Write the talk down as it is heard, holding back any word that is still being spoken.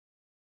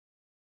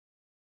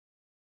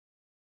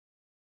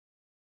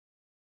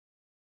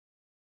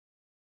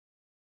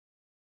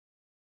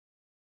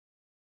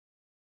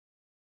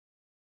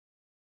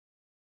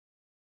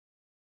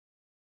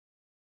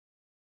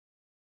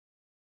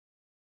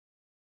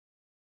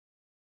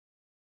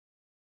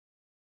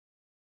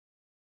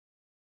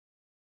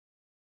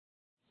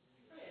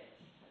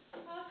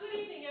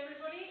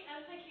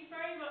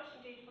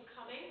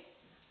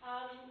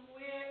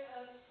We're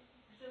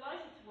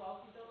delighted to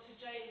welcome Dr.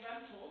 Jane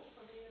Rempel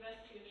from the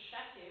University of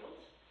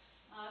Sheffield.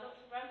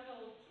 Dr.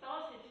 Rempel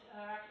started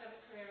her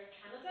academic career in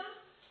Canada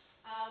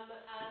and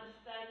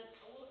then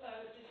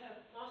did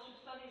her Master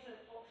of Studies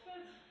at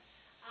Oxford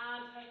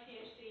and her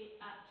PhD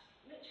at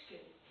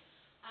Michigan.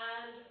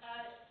 And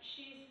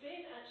she's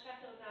been at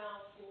Sheffield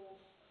now for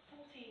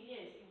 14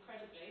 years,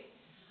 incredibly.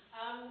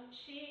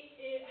 She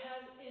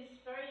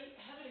is very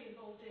heavily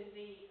involved in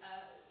the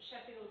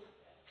Sheffield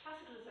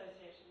Classical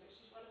Association, which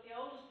is one of the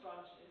oldest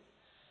branches,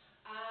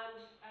 and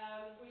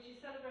which is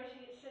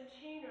celebrating its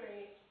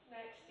centenary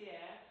next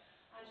year.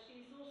 And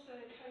she's also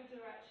the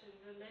co-director of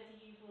the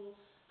Medieval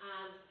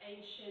and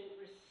Ancient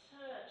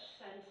Research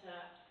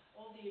Centre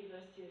of the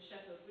University of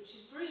Sheffield, which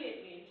is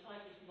brilliantly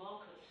entitled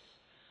Marcus,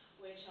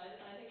 which I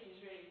think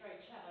is really very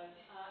clever.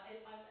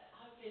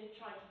 I've been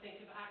trying to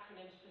think of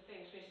acronyms for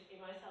things recently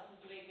myself, and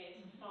believe me,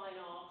 it's a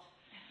fine art.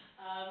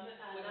 And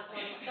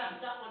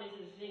that one is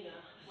a zinger.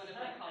 One of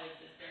my colleagues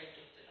is very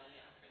gifted on the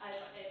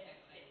acronyms.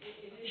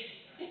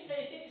 It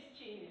is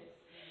genius.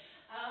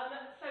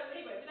 So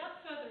anyway,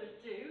 without further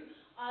ado,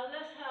 I'll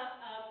let her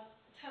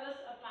tell us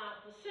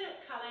about the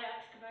Sinop Kale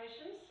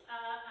Excavations,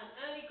 an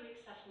early Greek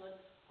settlement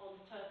on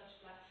the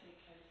Turkish Black Sea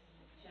coast.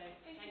 Jane,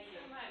 thank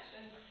you so much,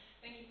 and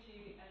thank you to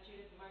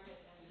Judith and Margaret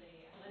and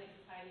the Hellenic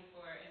Society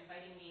for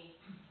inviting me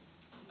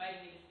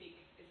to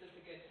speak. Is this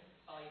a good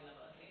volume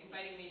level? Okay,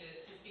 inviting me to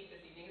speak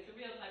this evening. It's a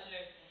real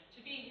pleasure to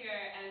be here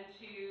and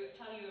to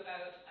tell you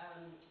about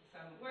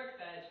some work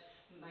that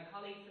my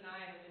colleagues and I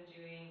have been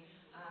doing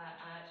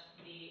at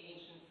the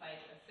ancient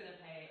site of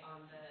Sinop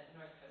on the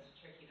north coast of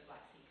Turkey, the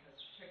Black Sea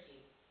coast of Turkey.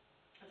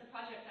 It's a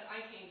project that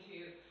I came to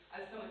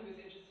as someone who's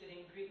interested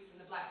in Greeks in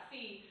the Black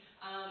Sea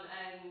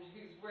and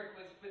whose work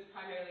was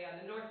primarily on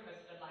the north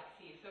coast of the Black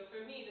Sea. So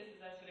for me, this is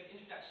a sort of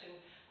introduction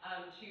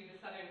to the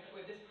southern,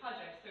 or this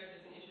project served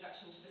as an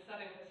introduction to the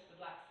southern coast of the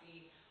Black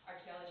Sea,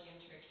 archaeology in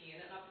Turkey,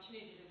 and an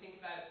opportunity to think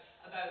about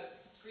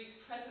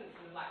Greek presence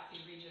in the Black Sea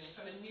region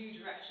from a new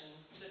direction,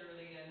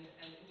 literally and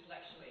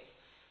intellectually.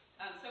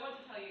 So I want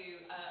to tell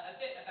you a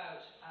bit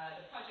about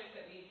the project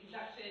that we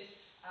conducted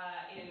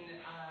in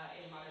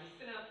modern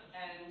Sinop,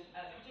 and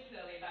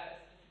particularly about a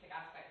specific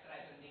aspect that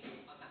I've been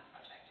leading on that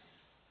project.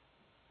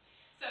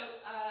 So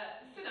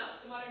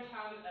Sinop, the modern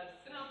town of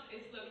Sinop,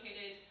 is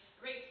located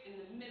right in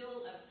the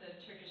middle of the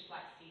Turkish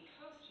Black Sea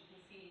coast. You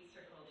can see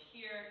circled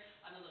here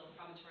on a little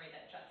promontory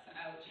that juts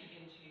out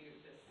into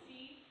the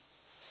sea.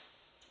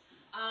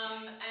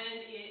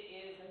 And it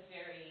is a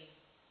very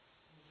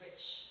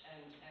rich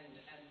and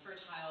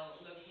fertile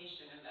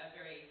location, a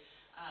very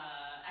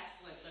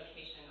excellent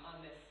location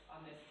on this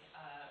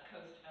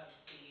coast of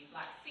the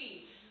Black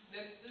Sea.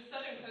 The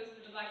southern coast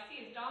of the Black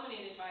Sea is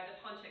dominated by the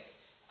Pontic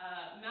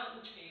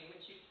mountain chain,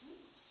 which you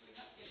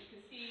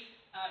can see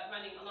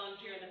running along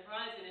here in the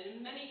horizon, and in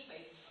many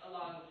places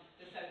along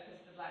the south coast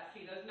of the Black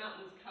Sea. Those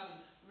mountains come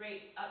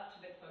right up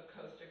to the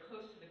coast or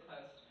close to the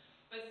coast.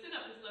 But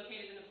Sinop is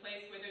located in a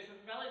place where there's a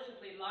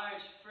relatively large,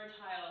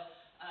 fertile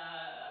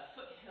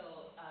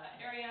foothill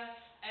area,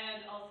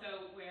 and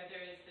also where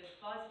there is this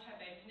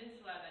Boztepe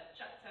Peninsula that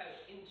juts out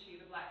into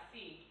the Black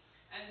Sea.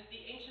 And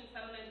the ancient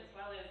settlement, as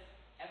well as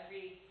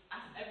every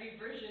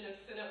version of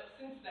Sinop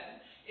since then,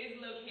 is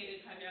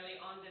located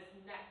primarily on this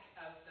neck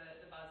of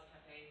the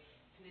Boztepe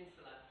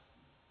Peninsula.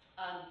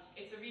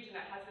 It's a region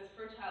that has this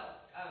fertile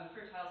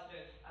sort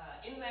of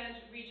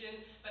inland region,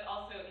 but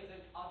also is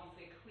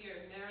obviously a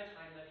clear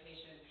maritime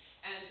location.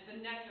 And the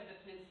neck of the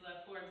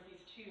peninsula forms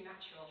these two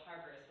natural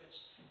harbors, which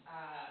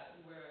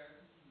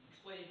were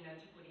exploited in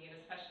antiquity, and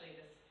especially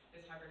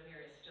this harbor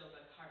here is still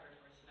the harbor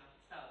for Sinop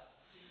itself.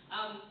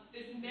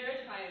 This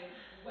maritime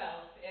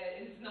wealth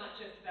is not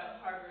just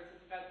about harbors,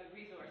 it's about the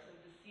resource of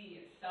the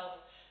sea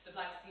itself. The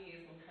Black Sea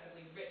is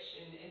incredibly rich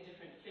in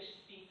different fish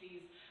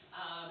species,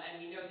 and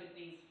we know that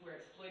these were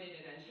exploited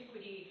in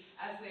antiquity,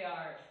 as they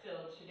are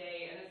still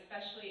today, and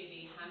especially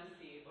the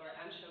hamsi, or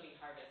anchovy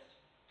harvest,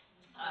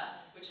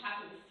 which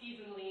happens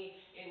seasonally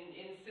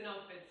in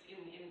Sinop. It's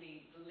in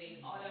the late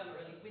autumn,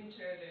 early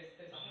winter.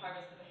 There's a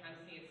harvest of the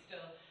hamsi. It's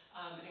still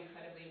an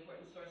incredibly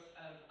important source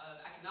of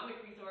economic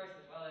resource,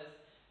 as well as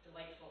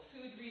delightful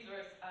food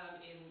resource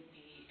in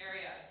the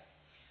area.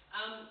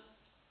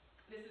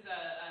 This is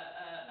a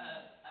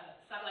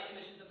satellite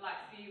image of the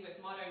Black Sea with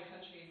modern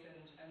countries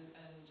and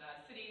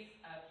cities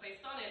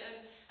placed on it.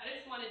 And I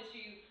just wanted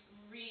to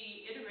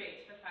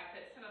reiterate the fact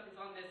that Sinop is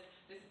on this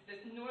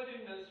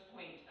northernmost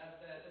point of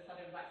the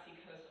southern Black Sea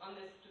coast, on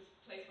this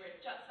place where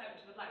it juts out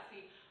into the Black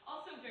Sea.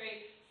 Also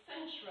very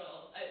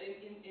central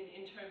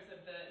in terms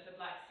of the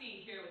Black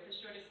Sea, here with the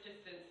shortest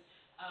distance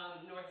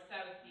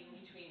north-south being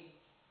between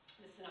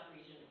the Sinop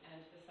region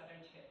and the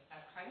southern tip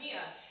of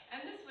Crimea.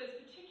 And this was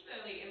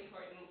particularly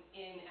important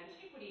in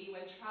antiquity,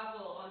 when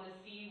travel on the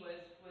sea was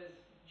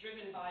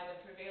driven by the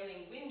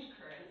prevailing wind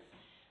currents,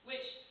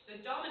 which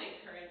the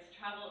dominant currents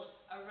traveled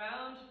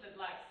around the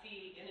Black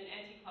Sea in an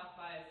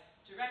anti-clockwise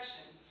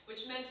direction,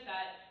 which meant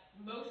that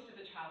most of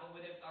the travel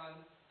would have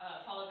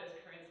followed those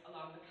currents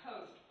along the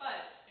coast.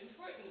 But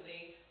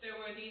importantly, there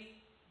were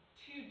these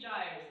two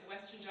gyres, the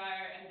western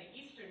gyre and the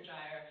eastern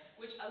gyre,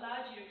 which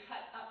allowed you to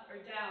cut up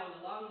or down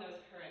along those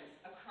currents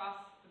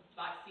across the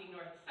Black Sea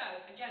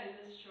north-south, again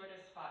in this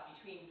shortest spot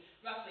between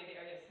roughly the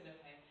area of Sinop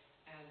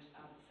and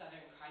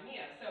southern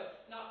Crimea. So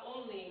not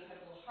only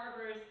incredible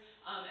harbors,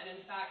 and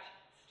in fact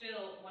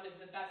still one of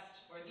the best,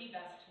 or the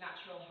best,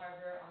 natural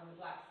harbor on the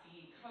Black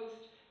Sea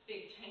coast.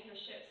 Big tanker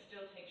ships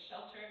still take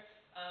shelter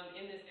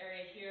in this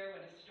area here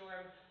when a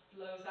storm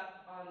blows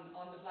up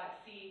on the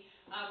Black Sea.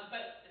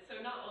 But so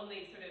not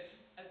only sort of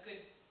a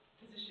good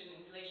position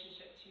in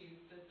relationship to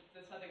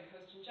the southern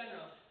coast in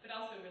general, but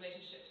also in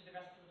relationship to the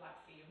rest of the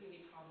Black Sea, a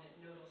really prominent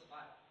nodal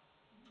spot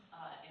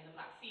in the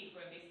Black Sea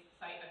for this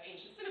site of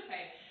ancient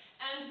Sinope.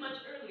 And much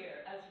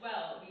earlier as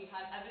well, we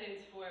had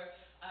evidence for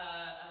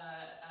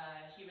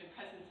human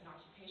presence and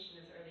occupation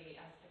as early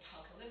as the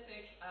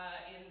Chalcolithic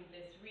in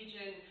this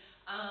region,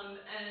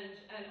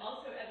 and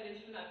also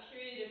evidence from that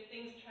period of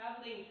things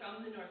traveling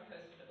from the north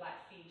coast of the Black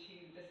Sea to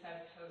the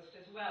south coast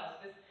as well.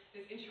 So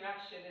this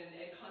interaction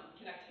and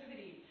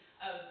connectivity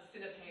of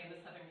Sinope and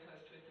the southern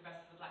coast with the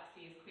rest of the Black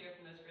Sea is clear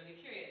from those early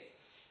periods.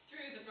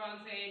 Through the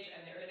Bronze Age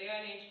and the Early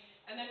Iron Age,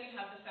 and then we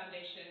have the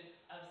foundation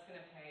of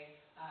Sinope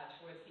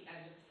towards the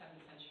end of the 7th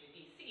century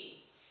BC.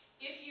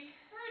 If you've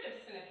heard of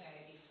Sinope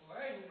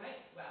before, and you might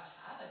well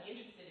have, I'd be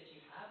interested if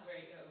you have,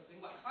 in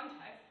what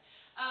context,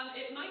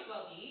 it might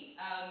well be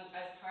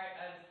as part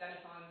of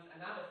Xenophon's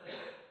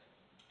Analysis,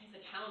 his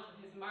account of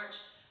his march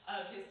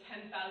of his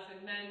 10,000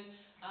 men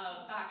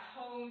back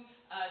home,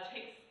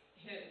 takes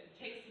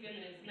him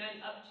and his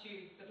men up to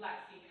the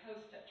Black Sea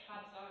coast at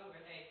Trabzon,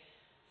 where they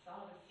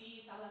saw the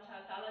sea,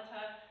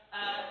 Thalata,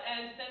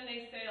 and then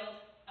they sailed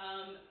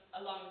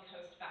along the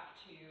coast back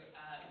to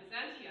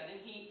Byzantium, and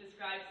he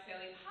describes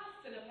sailing past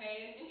Sinope,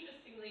 and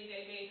interestingly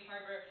they made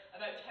harbor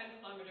about 10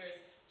 kilometers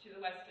to the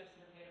west of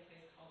Sinope, a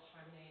place called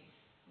Harmene,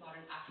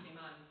 modern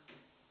Akhriman.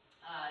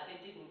 They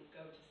didn't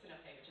go to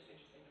Sinope, which is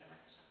interesting, but I'm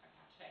not going to talk about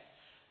that today.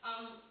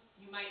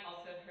 You might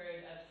also have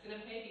heard of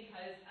Sinope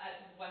because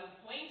at one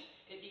point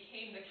it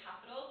became the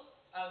capital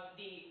of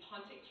the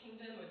Pontic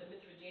kingdom, or the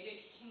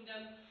Mithridatic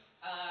kingdom.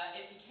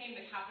 It became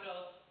the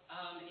capital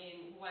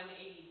in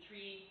 183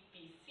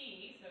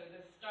 BC, so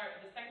the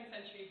start of the 2nd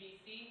century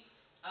BC,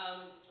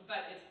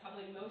 but it's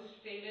probably most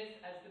famous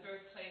as the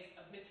birthplace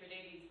of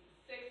Mithridates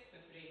VI,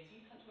 Mithridates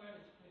Eupator,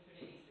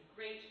 Mithridates the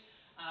Great,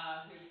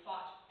 who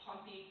fought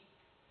Pompey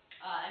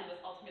and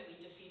was ultimately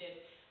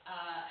defeated,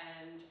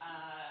 and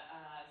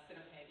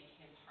Sinope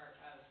became part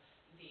of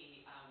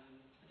the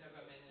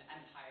Roman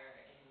Empire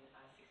in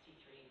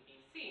 63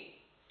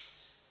 BC.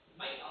 You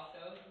might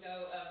also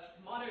know of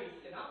modern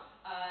Sinop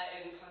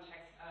in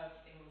context of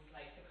things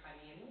like the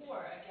Crimean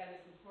War. Again,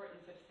 this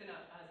importance of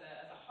Sinop as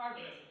a harbor,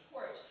 as a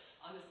port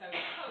on the south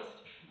coast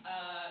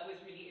was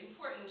really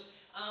important.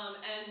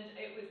 And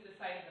it was the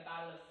site of the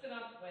Battle of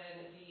Sinop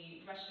when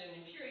the Russian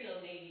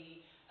Imperial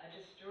Navy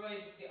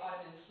destroyed the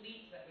Ottoman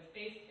fleet that was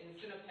based in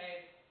Sinope.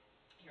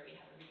 Here we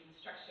have a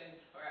reconstruction,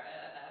 or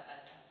an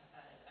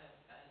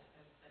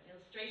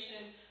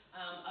illustration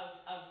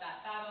of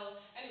that battle,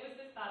 and it was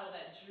this battle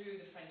that drew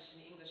the French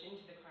and the English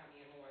into the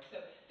Crimean War.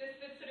 So this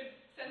sort of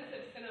sense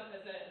of Sinop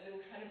as an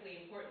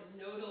incredibly important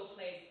nodal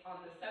place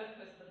on the south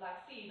coast of the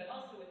Black Sea, but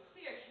also with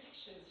clear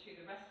connections to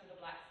the rest of the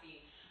Black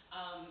Sea,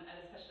 and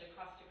especially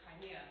across to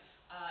Crimea,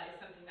 is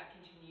something that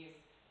continues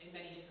in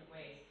many different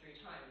ways through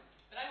time.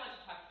 But I want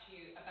to talk to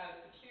you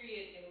about the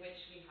period in which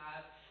we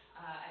have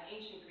an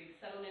ancient Greek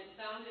settlement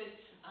founded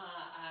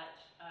at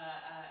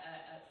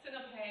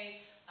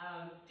Sinope,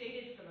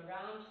 dated from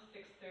around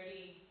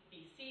 630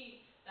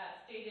 BC.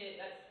 That's dated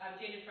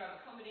from a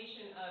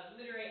combination of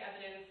literary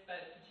evidence,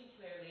 but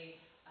particularly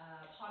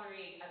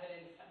pottery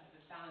evidence that have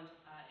been found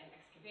in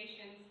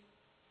excavations.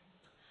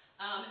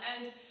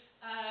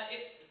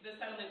 The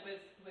settlement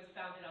was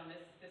founded on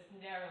this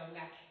narrow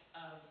neck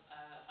of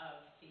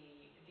the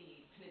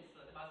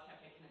peninsula, the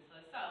Bostepe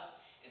Peninsula itself.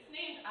 It's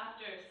named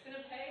after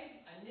Sinope,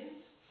 a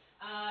nymph,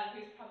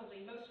 who's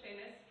probably most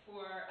famous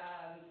for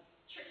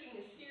tricking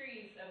a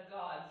series of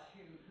gods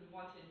who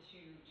wanted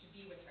to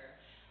be with her,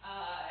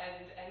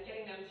 and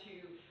getting them to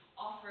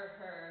offer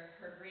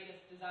her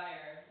greatest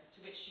desire,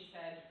 to which she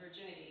said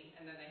virginity,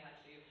 and then they had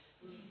to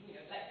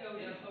let go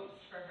their hopes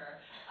for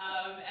her.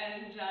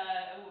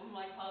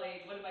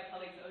 One of my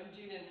colleagues, Owen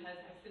Dunan, has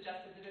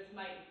suggested that this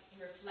might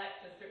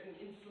reflect a certain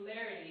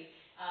insularity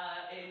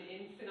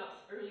in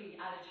Sinop's early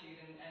attitude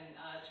and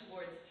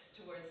towards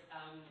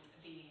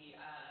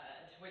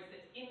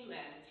its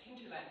inland, its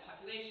hinterland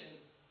population.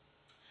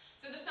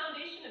 So the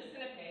foundation of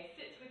Sinope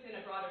sits within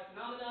a broader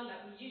phenomenon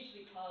that we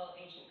usually call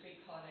ancient Greek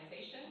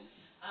colonization.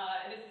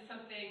 This is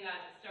something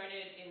that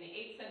started in the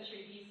 8th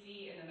century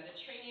BC in the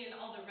Mediterranean.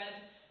 All the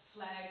red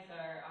flags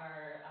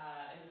are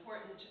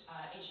important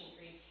ancient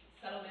Greek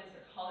settlements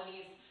or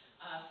colonies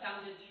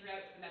founded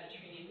throughout the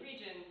Mediterranean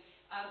region.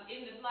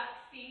 In the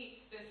Black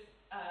Sea, this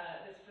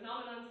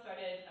phenomenon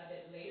started a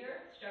bit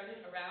later,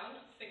 started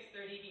around 630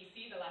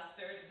 BC, the last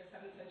third of the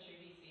 7th century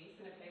BC.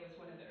 Sinope was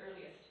one of the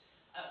earliest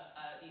of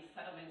these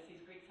settlements,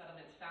 these Greek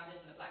settlements founded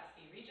in the Black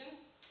Sea region.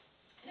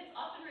 And it's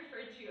often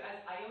referred to as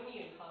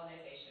Ionian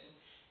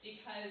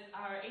because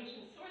our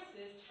ancient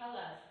sources tell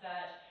us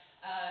that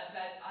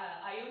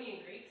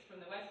Ionian Greeks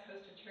from the west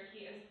coast of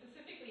Turkey, and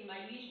specifically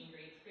Milesian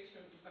Greeks, Greeks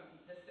from the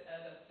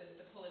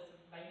polis of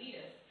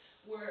Miletus,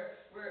 were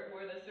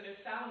the sort of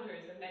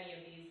founders of many of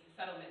these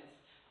settlements.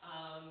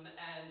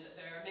 And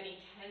there are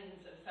many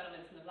tens of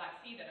settlements in the Black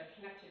Sea that are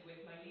connected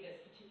with Miletus,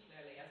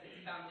 particularly as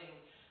its founding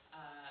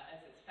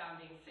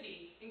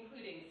city,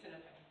 including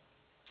Sinop.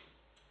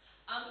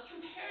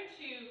 Compared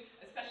to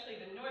especially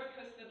the north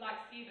coast of the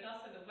Black Sea, but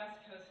also the west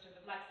coast of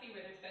the Black Sea,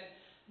 where there's been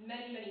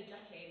many, many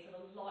decades of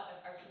a lot of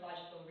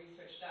archaeological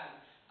research done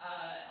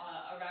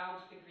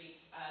around the Greek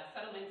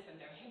settlements and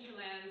their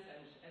hinterlands,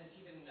 and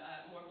even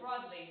more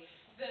broadly,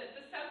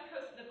 the south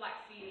coast of the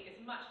Black Sea is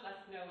much less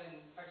known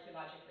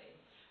archaeologically.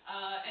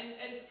 And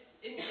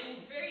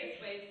in various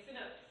ways,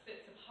 Sinop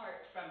sits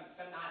apart from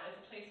that as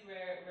a place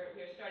where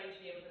we're starting to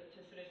be able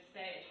to sort of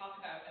talk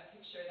about a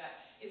picture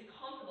that is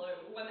comparable, or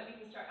one that we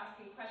can start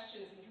asking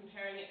questions and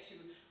comparing it to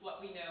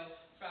what we know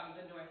from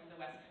the north and the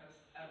west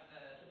coast of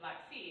the Black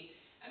Sea.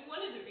 And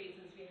one of the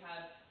reasons we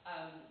have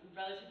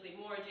relatively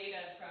more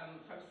data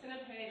from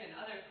Sinop than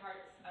other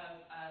parts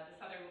of the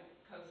southern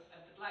coast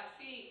of the Black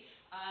Sea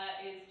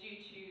is due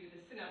to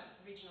the Sinop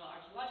Regional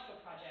Archaeological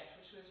Project,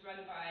 which was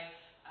run by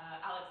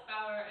Alex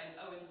Bauer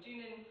and Owen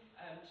Doonan,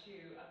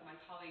 two of my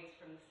colleagues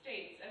from the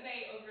States. And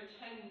they, over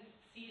 10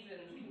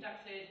 seasons,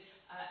 conducted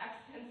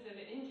extensive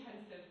and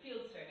intensive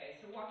field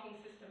surveys, so walking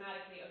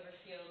systematically over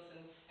fields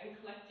and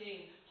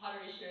collecting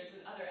pottery sherds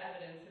and other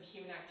evidence of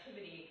human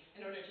activity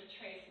in order to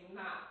trace and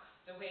map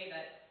the way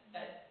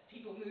that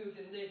people moved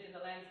and lived in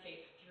the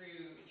landscape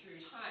through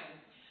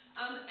time.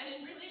 And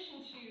in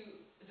relation to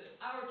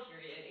our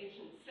period,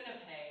 ancient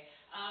Sinop,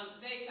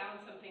 they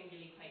found something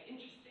really quite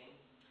interesting.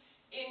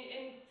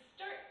 In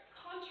stark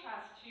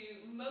contrast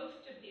to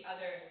most of the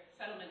other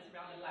settlements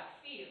around the Black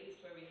Sea, at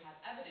least where we have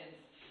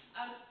evidence,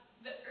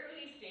 the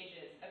early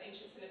stages of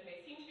ancient Sinop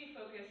seem to be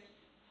focused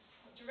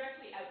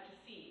directly out to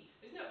sea.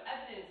 There's no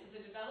evidence of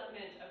the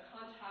development of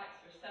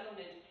contacts or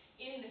settlement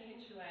in the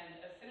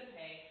hinterland of Sinop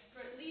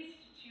for at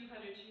least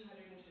 200,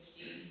 250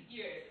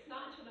 years. It's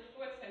not until the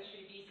 4th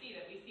century BC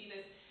that we see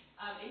this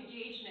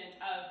engagement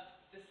of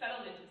the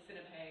settlement of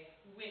Sinop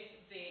with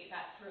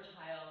that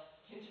fertile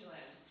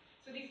hinterland.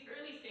 So these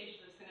early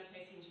stages of Sinop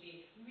seem to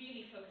be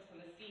really focused on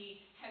the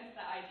sea, hence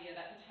the idea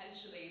that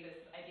potentially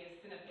this idea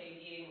of Sinop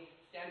being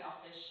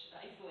standoffish,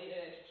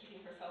 isolated,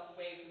 keeping herself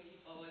away from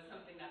people is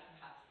something that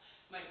perhaps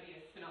might be a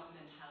Sinop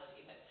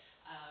mentality, but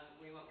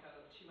we won't go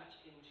too much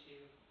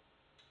into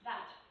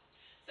that.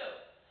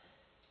 So,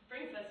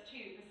 brings us to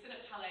the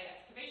Sinop Kale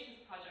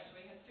Excavations project.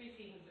 We had 3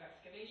 seasons of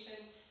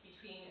excavation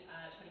between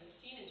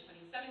 2015 and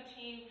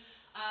 2017,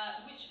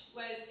 which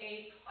was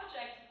a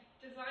project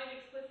designed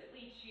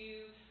explicitly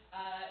to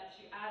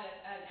add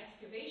an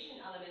excavation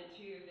element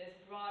to this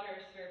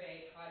broader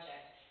survey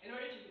project in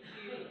order to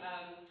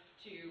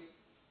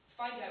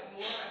find out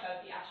more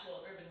about the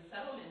actual urban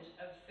settlement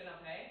of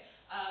Sinop,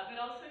 but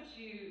also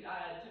to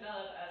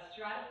develop a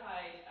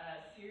stratified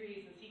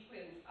series and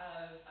sequence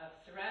of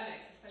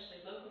ceramics,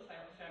 especially local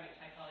ceramic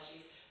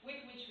typologies,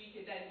 with which we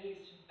could then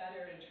use to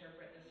better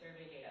interpret the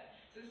survey data.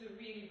 So this is a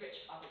really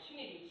rich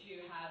opportunity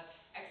to have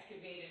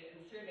excavated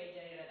and surveyed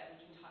data that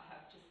we can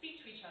have to speak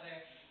to each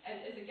other,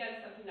 and is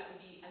again something that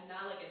would be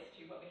analogous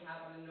to what we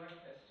have on the north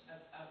coast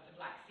of the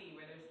Black Sea,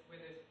 where there's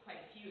quite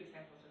a few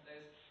examples of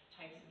those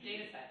types of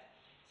data sets.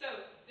 So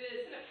the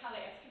Sinop Kale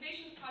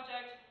Excavations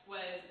project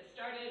was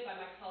started by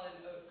my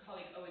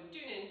colleague Owen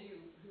Doonan,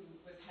 who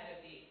was head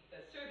of the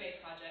survey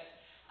project,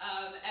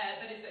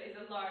 but is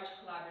a large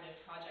collaborative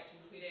project,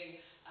 including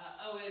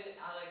Owen,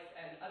 Alex,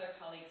 and other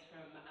colleagues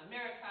from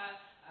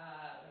America,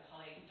 my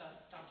colleague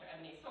Dr.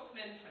 Emine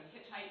Sokman from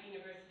Hittite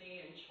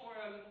University in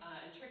Çorum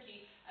in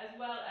Turkey, as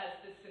well as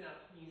the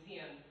Sinop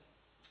Museum.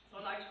 So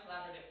a large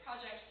collaborative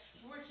project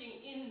working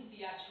in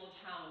the actual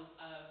town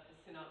of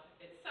Sinop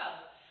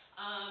itself.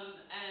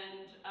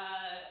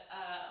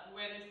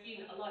 Where there's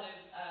been a lot of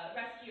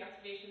rescue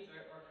excavations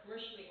or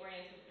commercially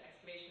oriented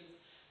excavations,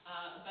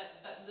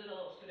 but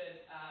little sort of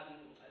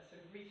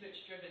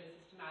research-driven,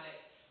 systematic,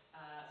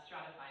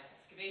 stratified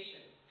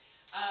excavation.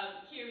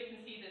 Here we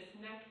can see this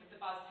neck of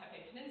the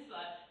Boztepe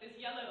Peninsula. This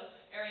yellow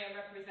area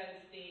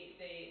represents the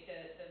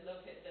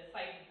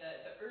site of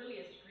the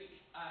earliest Greek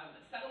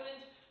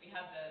settlement. We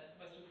have the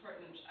most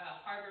important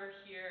harbor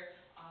here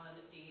on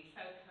the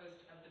south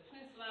coast of the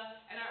peninsula,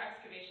 and our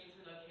excavations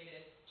are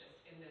located just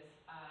in this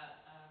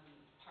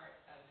part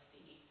of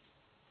the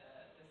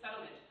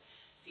settlement.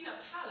 Sinop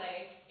Kale,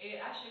 it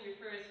actually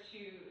refers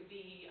to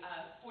the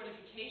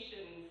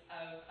fortifications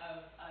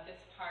of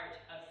this part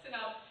of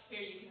Sinop.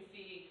 Here you can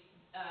see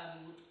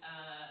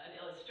an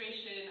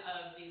illustration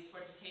of these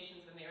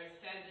fortifications when they are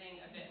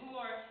standing a bit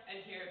more,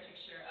 and here a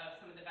picture of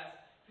some of the best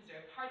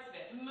preserved parts of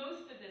it.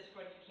 Most of this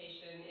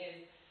fortification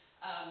is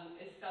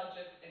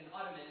Seljuk and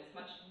Ottoman. It's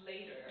much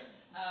later,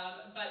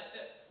 but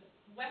the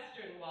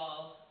western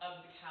wall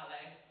of the Kale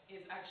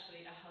is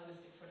actually a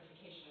Hellenistic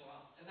fortification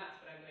wall, and that's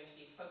what I'm going to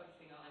be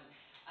focusing on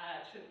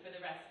for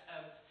the rest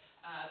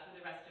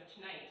of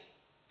tonight.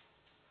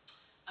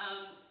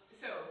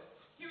 So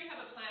here we have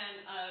a plan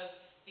of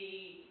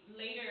the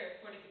later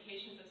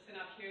fortifications of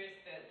Sinop. Here's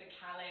the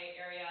Kale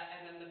area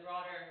and then the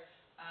broader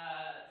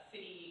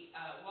city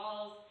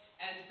walls,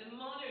 and the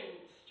modern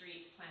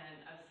street plan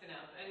of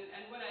Sinop.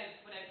 And what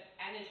I've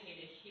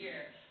annotated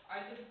here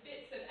are the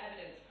bits of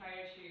evidence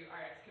prior to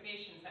our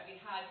excavations that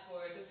we had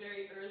for the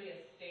very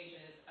earliest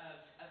stages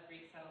of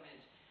Greek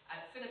settlement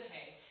at Sinop.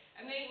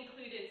 And they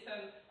included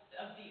some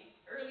of the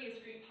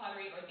earliest Greek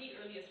pottery, or the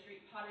earliest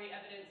Greek pottery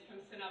evidence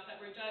from Sinop that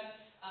were dug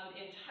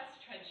in test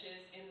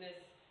trenches in this,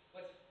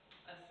 what's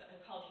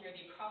called here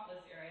the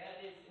Acropolis area.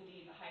 It is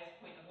indeed the highest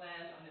point of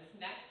land on this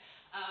neck,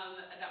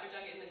 that were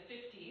dug in the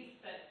 50s,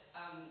 but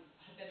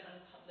have been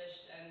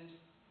unpublished and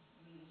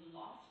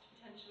lost,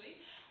 potentially.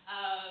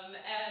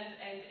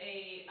 And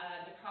a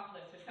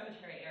necropolis, or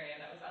cemetery area,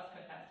 that was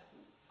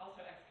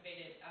also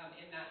excavated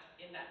in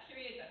that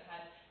period, that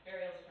had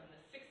burials from the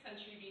 6th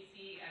century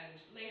BC and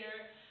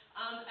later.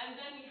 And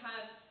then we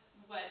have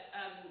what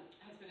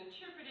has been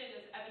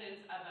interpreted as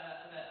evidence of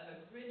a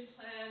grid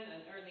plan,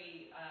 an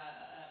early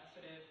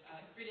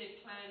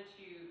gridded plan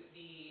to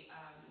the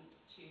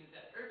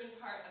urban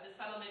part of the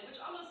settlement, which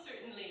almost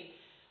certainly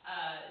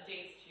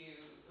dates to,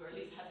 or at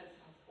least has its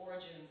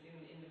origins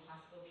in the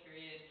classical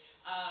period,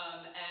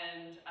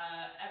 and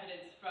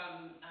evidence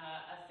from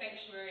a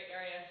sanctuary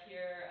area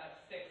here of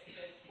 6th,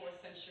 5th, 4th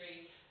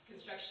century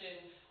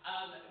construction,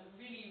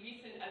 really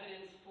recent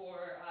evidence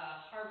for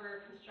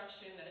harbor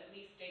construction that at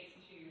least dates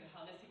to the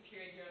Hellenistic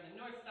period here on the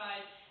north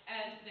side,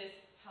 and this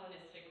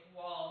Hellenistic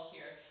wall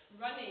here,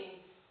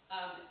 running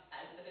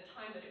at the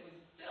time that it was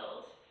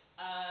built,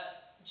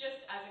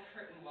 just as a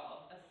curtain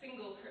wall, a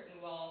single curtain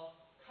wall,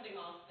 cutting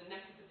off the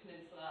neck of the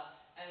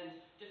peninsula and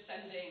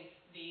defending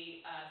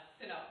the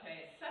Sinop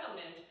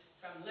settlement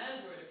from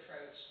landward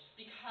approach,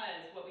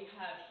 because what we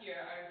have here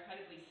are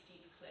incredibly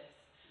steep cliffs.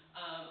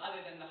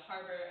 Other than the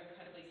harbor,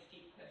 incredibly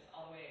steep cliffs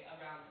all the way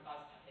around the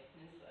Boztepe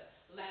Peninsula.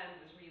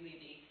 Land was really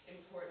the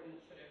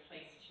important sort of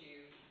place to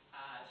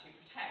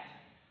protect.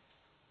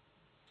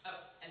 Oh,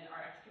 and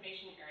our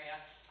excavation area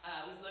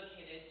was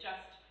located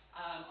just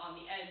on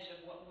the edge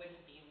of what would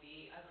have been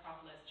the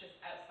Acropolis, just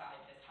outside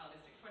this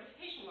Hellenistic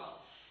fortification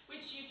wall,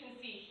 which you can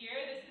see here.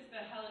 This is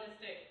the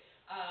Hellenistic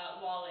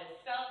wall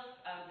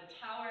itself. The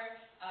tower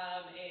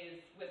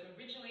was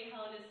originally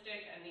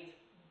Hellenistic, and these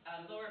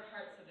lower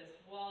parts of this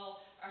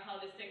wall are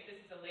Hellenistic. This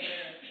is a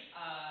later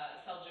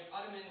Seljuk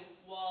Ottoman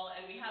wall,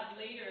 and we have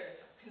later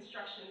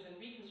constructions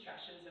and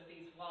reconstructions of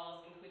these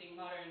walls, including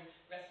modern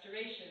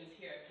restorations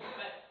here.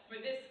 But for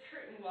this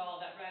curtain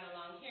wall that ran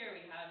along here,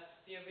 we have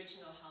the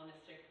original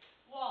Hellenistic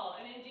wall.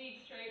 And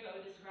indeed,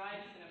 Strabo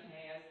describes Sinop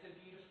as the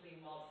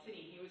beautifully walled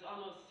city. He was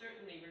almost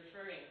certainly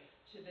referring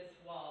to this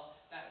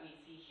wall that we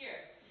see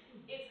here.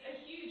 It's a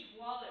huge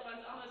wall. It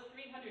runs almost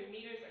 300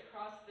 meters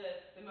across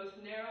the most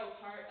narrow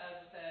part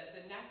of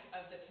the neck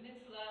of the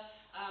peninsula.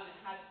 It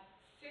had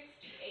 6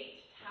 to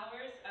 8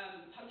 towers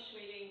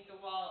punctuating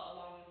the wall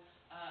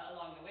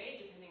along the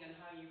way, depending on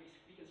how you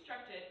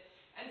reconstruct it.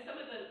 And some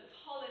of the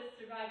tallest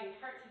surviving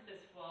parts of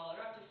this wall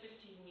are up to 15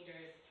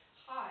 meters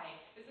high.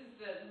 This is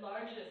the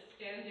largest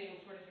standing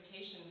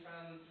fortification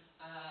from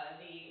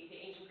the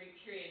ancient Greek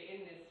period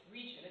in this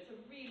region. It's a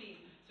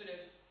really sort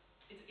of,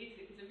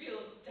 it's a real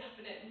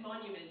definite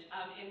monument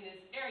in this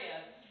area.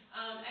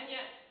 And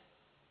yet,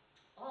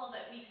 all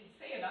that we could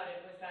say about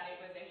it was that it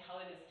was a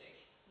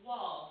Hellenistic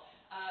wall.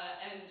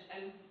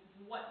 And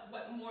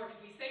what more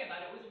could we say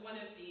about it was one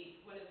of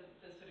the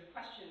sort of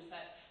questions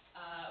that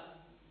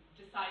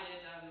decided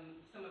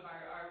some of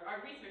our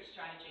research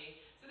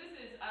strategy. So this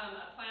is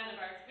a plan of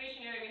our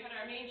excavation area. We had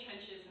our main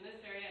trenches in this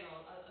area, and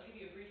I'll give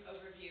you a brief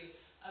overview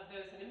of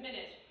those in a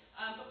minute.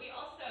 But we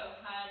also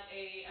had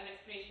an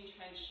excavation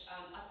trench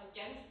up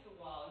against the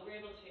wall, and we were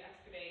able to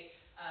excavate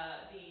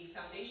the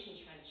foundation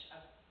trench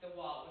of the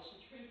wall, which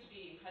proved to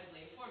be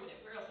incredibly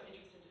informative. We're also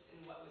interested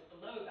in what was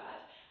below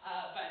that,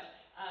 but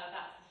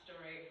that's the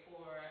story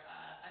for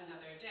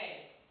another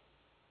day.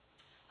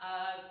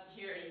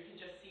 Here you can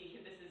just see,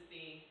 this is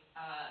the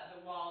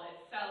wall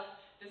itself,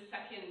 the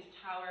second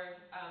tower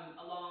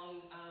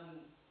along,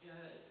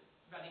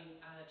 running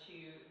to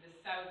the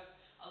south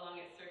along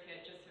its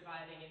circuit, just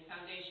surviving in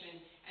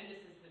foundation, and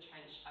this is the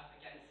trench up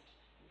against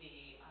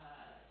the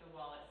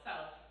wall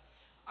itself.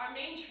 Our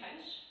main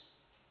trench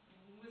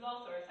was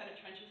also, our set of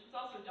trenches was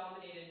also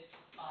dominated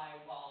by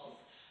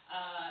walls,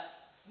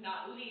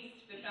 not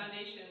least the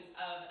foundations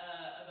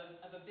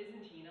of a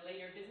Byzantine, a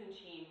later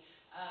Byzantine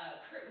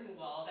curtain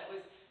wall that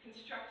was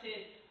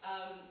constructed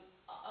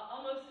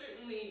almost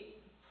certainly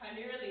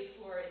primarily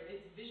for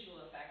its visual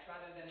effect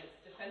rather than its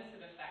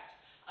defensive effect,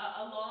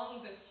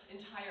 along the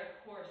entire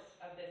course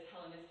of this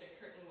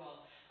Hellenistic curtain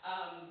wall,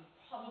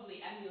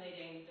 probably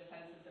emulating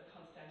defenses of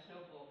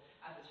Constantinople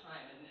at the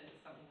time, and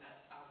it's something that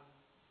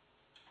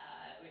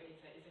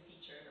is a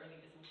feature of early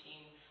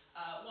Byzantine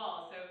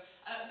wall. So,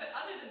 but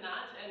other than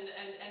that,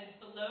 and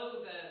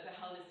below the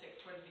Hellenistic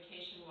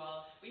fortification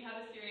wall, we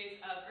have a series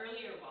of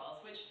earlier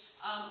walls, which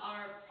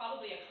are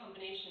probably a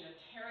combination of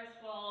terrace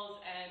walls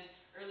and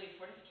early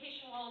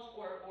fortification walls,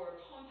 or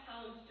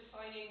compound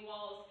defining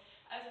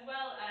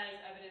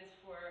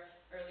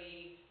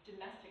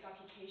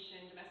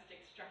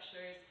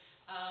structures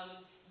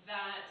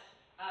that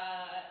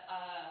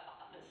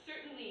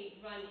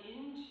certainly run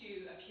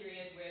into a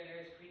period where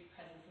there is Greek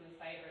presence on the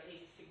site, or at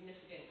least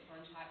significant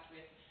contact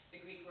with the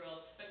Greek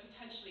world, but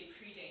potentially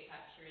predate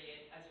that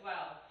period as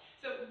well.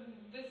 So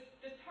this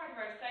part of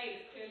our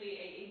site is clearly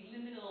a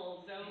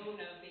liminal zone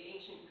of the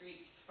ancient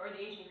Greek, or the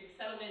ancient Greek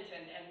settlement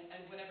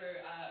and whatever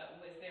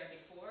was there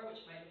before,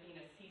 which might have been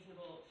a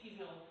seasonal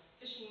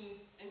fishing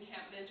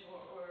encampment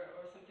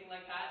or something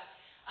like that.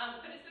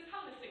 But it's this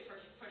Hellenistic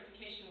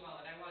fortification wall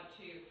that I want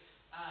to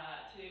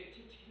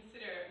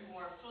consider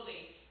more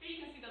fully. Here you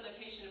can see the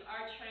location of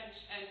our trench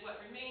and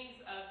what remains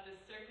of the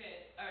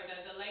circuit, or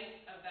the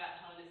length of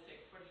that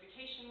Hellenistic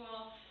fortification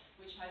wall,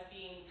 which has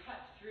been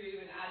cut through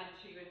and added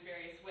to in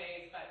various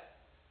ways, but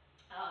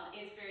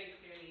is very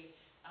clearly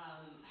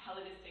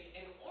Hellenistic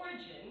in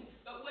origin.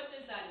 But what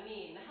does that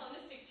mean? The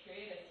Hellenistic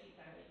period, as you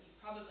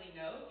probably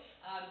know,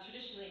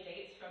 traditionally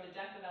dates from the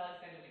death of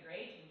Alexander the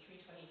Great in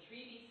 323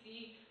 BC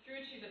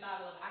through to the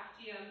Battle of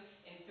Actium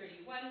in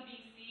 31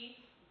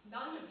 BC.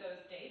 None of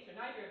those dates, or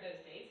neither of those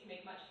dates,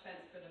 make much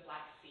sense for the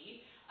Black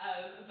Sea,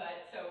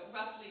 but so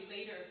roughly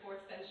later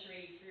 4th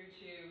century through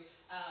to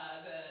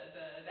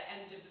the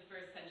end of the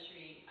 1st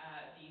century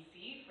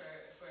BC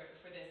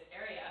for this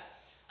area.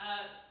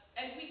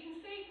 And we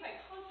can say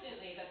quite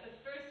confidently that the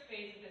first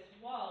phase of this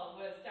wall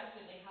was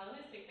definitely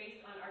Hellenistic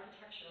based on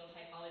architectural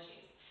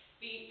typologies.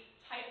 The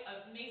type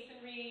of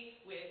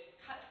masonry with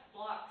cut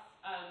blocks,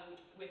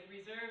 with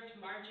reserved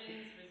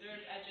margins,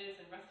 reserved edges,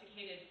 and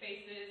rusticated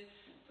faces,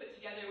 put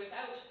together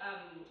without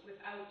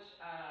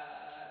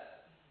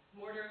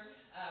mortar,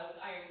 with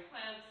iron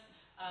clamps,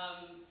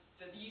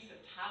 the use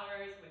of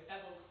towers with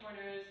beveled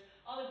corners.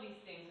 All of these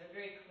things are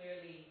very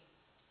clearly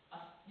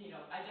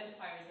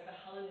identifiers of a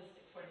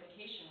Hellenistic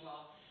fortification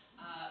wall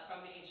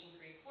from the ancient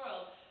Greek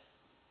world.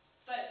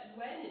 But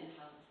when in the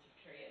Hellenistic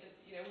period,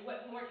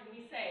 what more can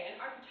we say?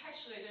 And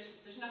architecturally,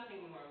 there's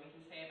nothing more we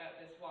can say about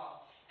this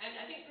wall. And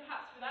I think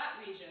perhaps for that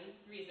reason,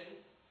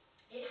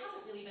 it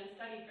hasn't really been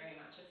studied very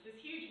much. It's this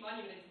huge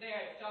monument, it's there,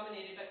 it's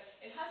dominated, but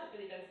it hasn't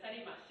really been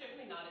studied much,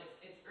 certainly not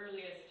its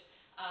earliest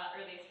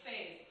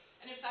phase.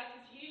 And in fact,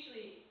 it's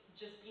usually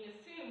just been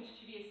assumed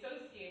to be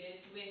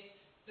associated with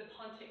the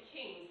Pontic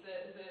kings,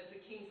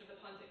 the kings of the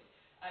Pontic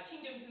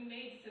kingdom who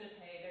made Sinop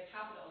their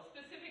capital.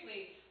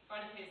 Specifically,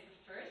 Pharnaces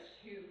I,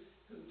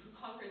 who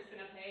conquered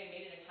Sinop and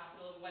made it a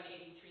capital in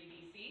 183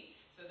 BC,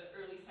 so the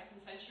early 2nd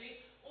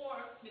century,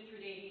 or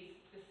Mithridates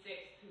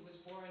VI, who was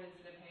born in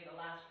Sinop, the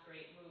last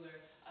great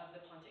ruler of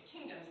the Pontic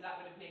kingdom, so that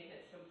would have made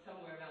it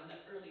somewhere around the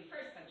early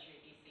 1st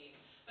century BC.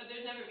 But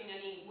there's never been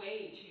any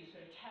way to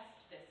sort of test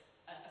this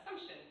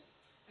assumption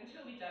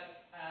until we dug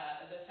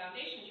the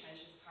foundation trench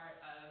as part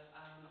of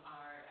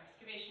our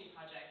excavation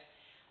project.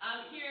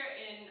 Here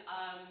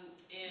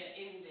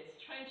in this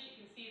trench,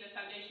 you can see the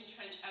foundation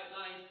trench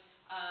outlined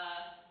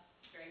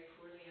very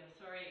poorly, I'm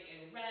sorry,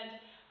 in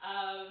red.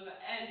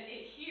 And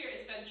here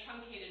it's been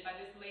truncated by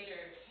this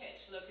later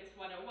pit, Locus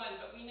 101,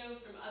 but we know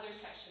from other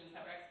sections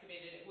that were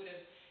excavated it would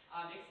have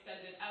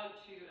extended out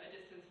to a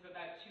distance of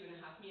about 2.5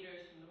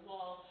 meters from the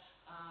wall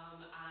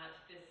at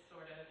this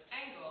sort of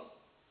angle.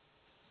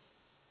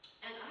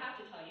 And I have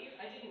to tell you,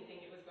 I didn't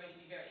think it was going to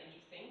be very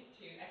interesting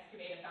to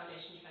excavate a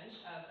foundation trench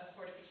of a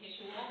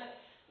fortification wall, but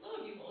lo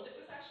and behold, it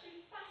was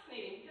actually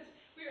fascinating because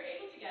we were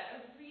able to get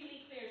a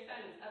really clear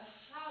sense of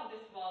how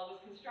this wall was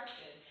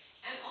constructed,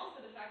 and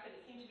also the fact that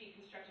it seemed to be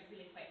constructed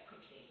really quite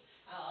quickly.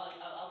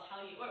 I'll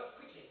tell you, or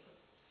quickly,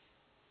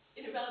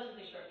 in a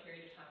relatively short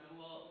period of time, and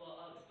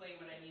I'll explain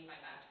what I mean by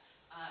that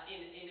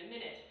in a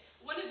minute.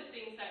 One of the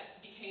things that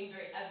became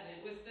very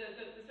evident was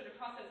the sort of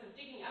process of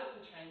digging out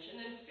the trench and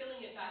then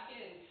filling it back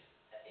in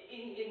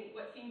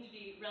what seemed to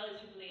be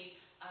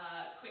relatively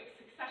quick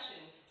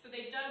succession. So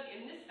they dug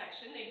in this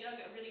section, they dug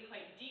a really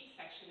quite deep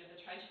section of the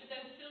trench, but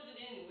then filled it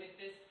in with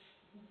this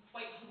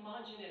quite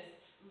homogeneous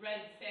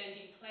red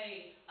sandy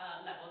clay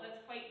level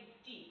that's quite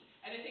deep.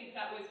 And I think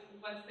that was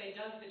once they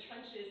dug the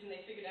trenches and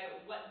they figured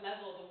out what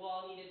level the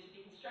wall needed to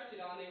be constructed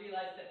on, they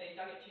realized that they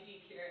dug it too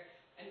deep here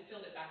and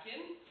filled it back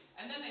in.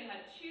 And then they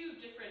had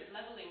 2 different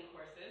leveling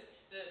courses.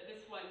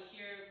 This one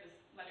here, this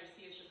letter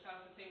C is just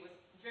gone off the thing, was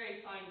very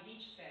fine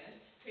beach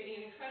sand,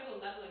 creating an incredible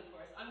leveling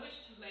course on which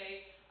to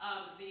lay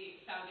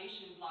the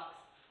foundation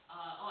blocks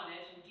on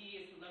it, and D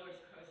is the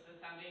lowest course of the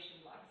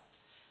foundation blocks.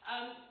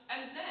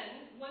 And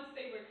then, once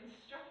they were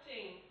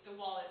constructing the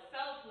wall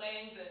itself,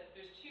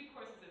 there's 2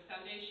 courses of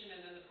foundation,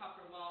 and then the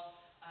proper wall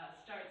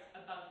starts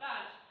above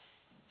that.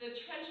 The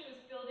trench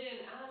was filled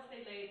in as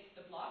they laid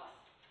the blocks,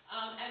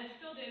 and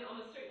filled in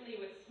almost certainly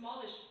with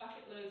smallish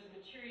bucket loads of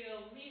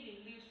material,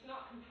 really loose,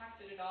 not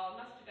compacted at all,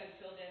 must have been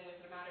filled in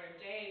within a matter of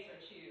days or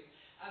 2.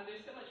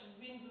 There's so much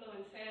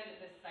wind-blown sand at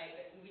this site,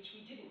 which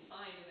we didn't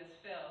find in this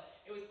fill.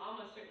 It was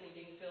almost certainly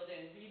being filled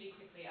in really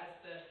quickly as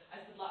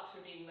the blocks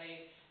were being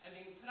laid and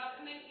being put up.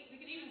 And then we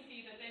could even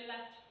see that they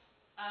left,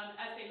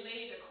 as they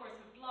laid a course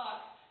of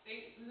block,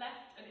 they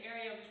left an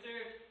area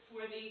reserved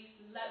for the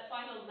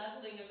final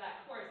leveling of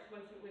that course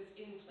once it was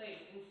in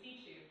place, in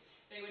situ.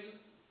 They would,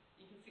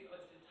 you can see,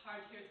 it's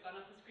hard here, it's gone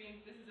off the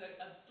screen. This is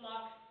a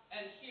block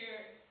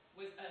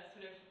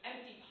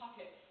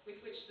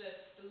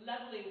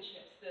leveling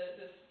chips,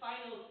 the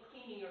final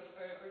cleaning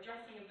or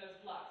dressing of those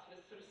blocks was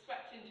sort of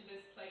swept into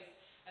this place,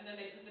 and then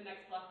they put the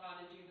next block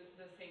on and do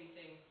the same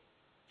thing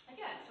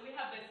again. So we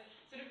have this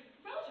sort of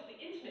relatively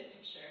intimate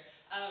picture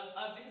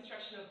of the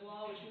construction of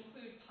wall, which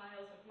include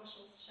piles of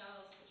mussel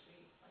shells, which we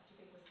like to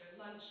think was their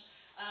lunch,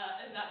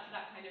 and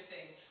that kind of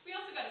thing. We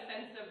also got a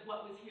sense of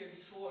what was here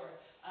before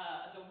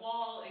the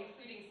wall,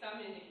 including some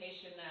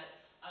indication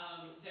that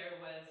there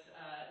was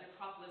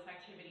necropolis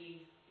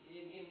activity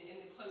in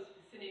the close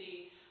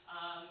vicinity,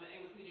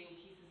 including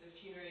pieces of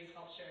funerary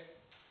sculpture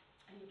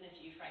and even a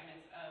few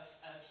fragments of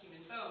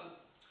human bone.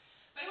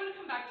 But I want to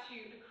come back to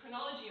the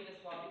chronology of this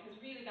wall, because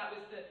really that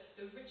was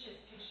the richest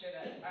picture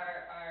that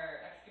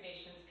our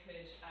excavations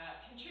could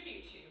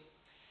contribute to.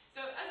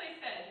 So as I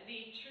said,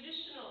 the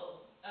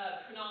traditional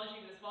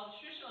chronology of this wall, the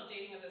traditional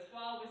dating of this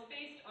wall was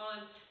based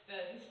on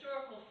the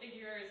historical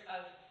figures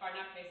of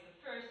Pharnakes I,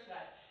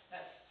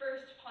 that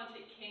first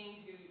Pontic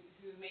king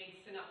who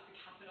made Sinop the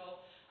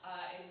capital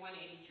in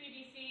 183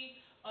 BC,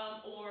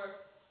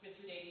 or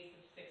Mithridates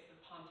VI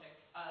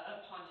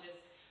of Pontus,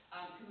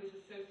 who was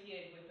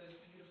associated with those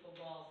beautiful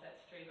walls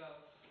that Strabo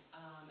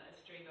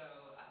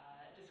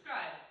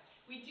described.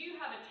 We do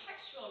have a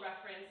textual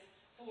reference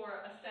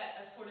for a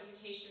set of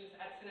fortifications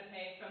at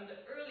Sinope from the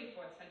early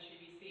 4th century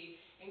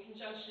BC in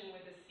conjunction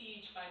with a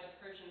siege by the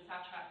Persian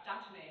satrap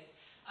Datames.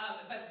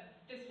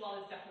 But this wall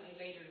is definitely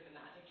later than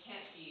that. It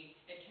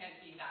can't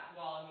be that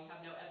wall, and we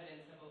have no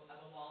evidence of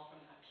a wall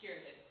from that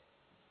period.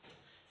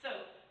 So,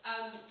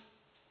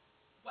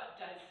 what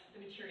does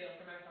the material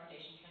from our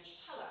foundation trench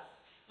tell us?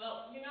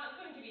 Well, you're not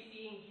going to be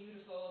seeing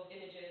beautiful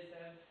images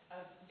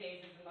of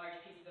vases and large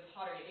pieces of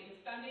pottery, because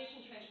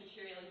foundation trench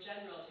material in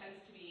general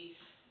tends to be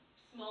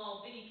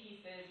small, bitty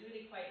pieces,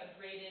 really quite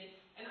abraded,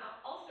 and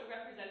also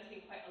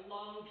representing quite a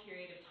long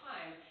period of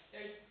time.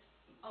 They're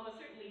almost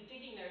certainly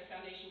digging their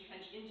foundation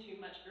trench into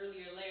much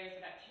earlier layers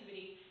of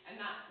activity, and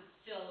that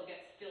fill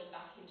gets filled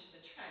back into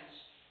the trench.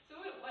 So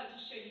what I want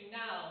to show you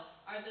now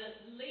are the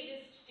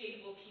latest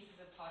datable pieces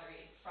of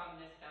pottery from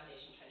this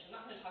foundation trench. I'm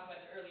not going to talk about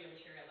the earlier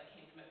material that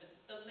came from it, but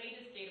the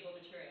latest datable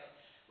material,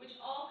 which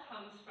all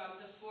comes from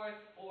the 4th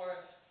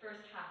or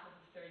first half of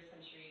the 3rd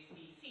centuries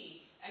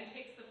BC, and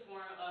takes the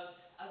form of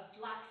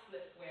black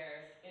slip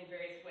wares in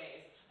various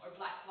ways, or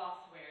black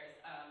gloss wares,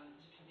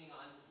 depending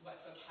on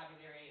what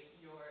vocabulary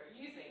you're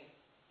using.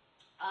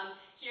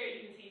 Here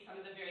you can see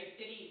some of the very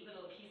bitty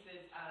little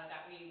pieces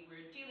that we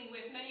were dealing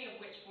with, many of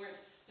which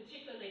weren't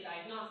particularly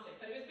diagnostic,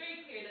 but it was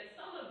very clear that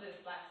some of this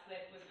black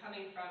slip was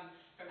coming from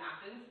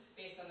Athens,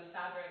 based on the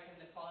fabric and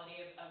the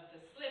quality of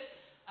the slip,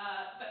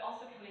 but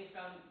also coming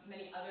from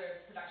many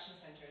other production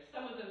centers.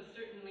 Some of them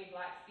certainly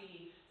Black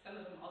Sea, some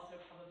of them also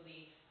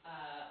probably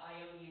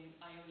Ionian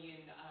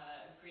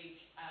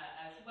Greek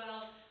as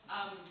well.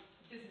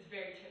 This is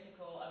very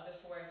typical of the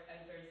 4th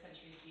and 3rd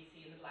centuries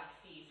BC in the Black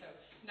Sea, so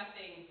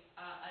nothing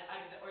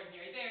out of the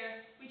ordinary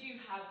there. We do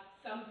have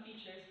some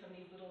features from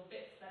these little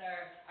bits that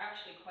are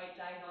actually quite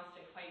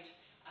diagnostic,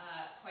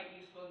 quite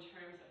useful in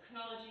terms of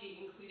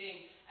chronology,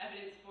 including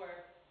evidence for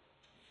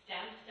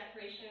stamped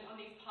decoration on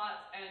these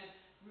pots and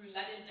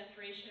rouletted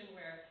decoration,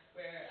 where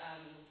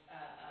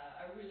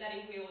a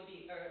rouletting wheel would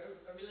be, or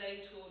a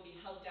rouletting tool would be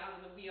held down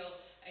on the wheel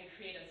and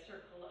create a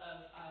circle of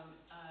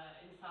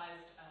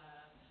incised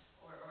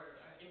or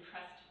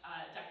impressed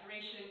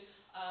decoration,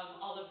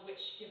 all of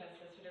which give us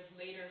a sort of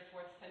later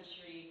 4th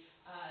century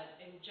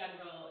in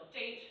general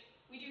date.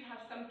 We do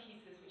have some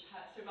pieces which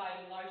have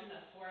survived in large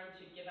enough form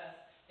to give us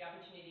the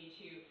opportunity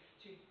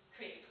to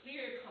create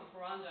clear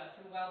comparanda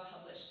from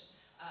well-published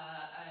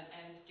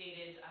and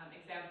dated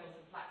examples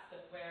of black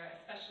slipware,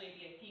 especially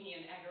the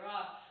Athenian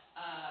agora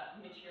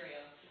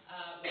material,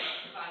 which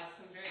provides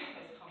some very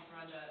close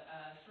comparanda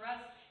for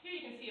us. Here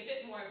you can see a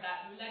bit more of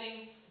that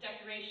rouletting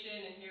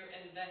decoration,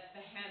 and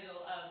the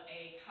handle of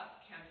a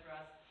cup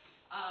cantharos.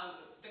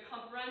 The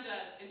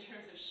comparanda in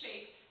terms of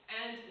shape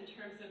and in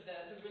terms of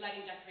the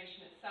rouletting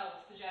decoration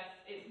itself suggests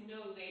it's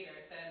no later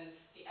than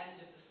the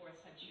end of the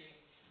 4th century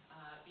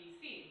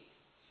BC.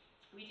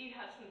 We do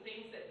have some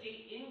things that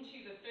date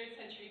into the 3rd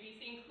century BC,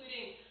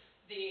 including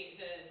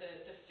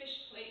the fish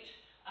plate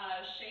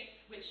shape,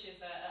 which is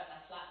a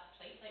flat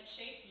plate-like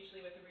shape,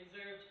 usually with a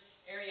reserved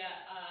area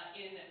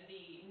in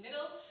the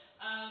middle.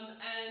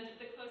 And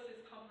the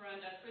closest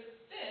comparanda for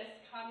this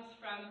comes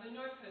from the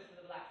north coast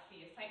of the Black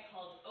Sea, a site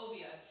called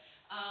Ovia.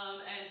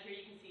 And here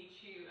you can see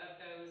two of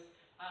those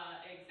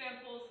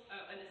examples,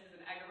 and this is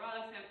an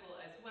agora example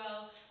as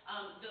well.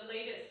 The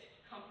latest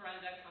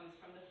comparanda comes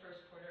from the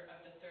 1st quarter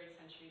of the 3rd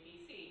century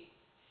BC.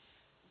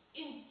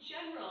 In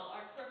general,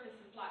 our corpus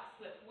of black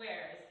slip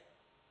wares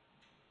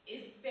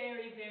is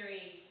very,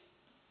 very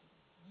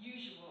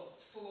usual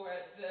for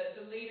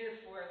the later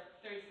 4th,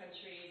 3rd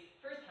centuries,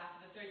 first half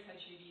of the 3rd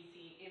century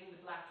BC in the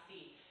Black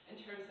Sea, in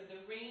terms of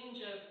the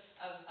range of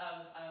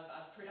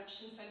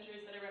production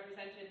centers that are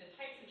represented, the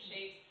types of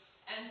shapes,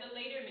 and the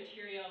later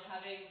material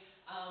having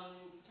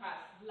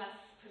perhaps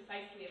less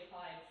precisely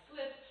applied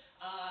slip,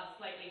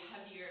 slightly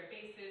heavier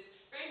bases,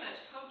 very much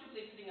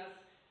comfortably putting us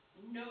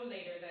no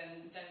later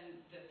than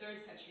the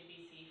 3rd century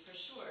BC for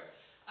sure.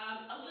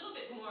 A little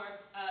bit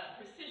more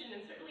precision,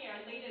 and certainly our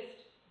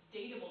latest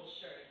datable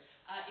sherd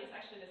is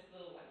actually this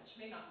little one, which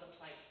may not look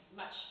like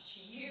much to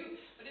you,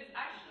 but it's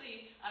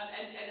actually,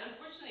 and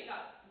unfortunately it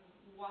got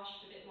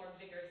washed a bit more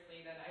vigorously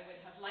than I would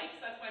have liked,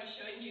 so that's why I'm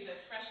showing you the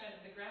fresh out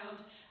of the ground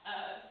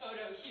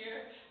photo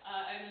here,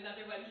 and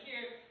another one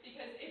here,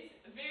 because it's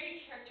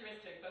very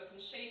characteristic, both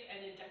in shape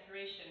and in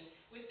decoration,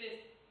 with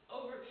this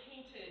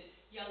overpainted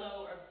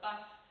yellow or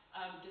buff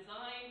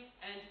design,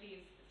 and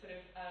these sort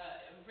of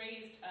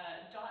raised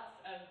dots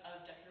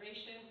of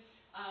decoration,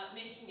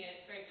 making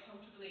it very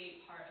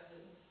comfortably part of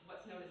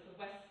what's known as the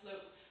West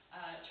Slope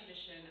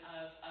tradition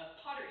of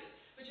pottery,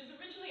 which is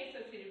originally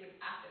associated with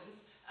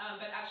Athens,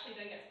 but actually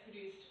then gets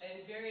produced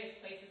in various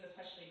places,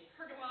 especially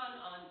Pergamon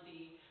on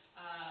the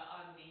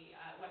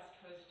west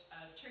coast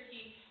of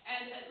Turkey,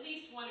 and at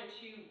least 1 or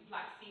 2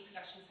 Black Sea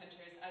production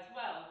centers as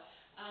well.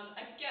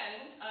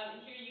 Again,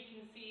 here you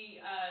can see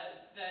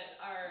that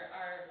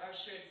our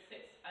sherd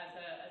sits as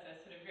a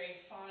sort of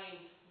very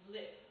fine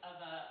lip of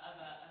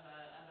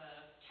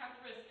a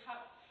camphorous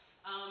cup.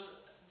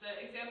 The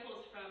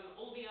examples from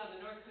Olbia on the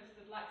north coast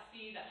of the Black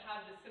Sea that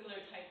have the similar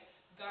type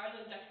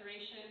garland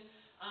decoration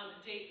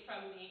date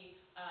from the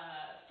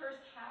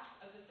first half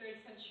of the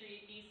 3rd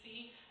century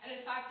BC, and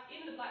in fact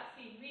in the Black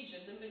Sea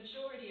region the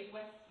majority of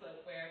West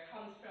Slope ware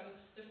comes from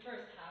the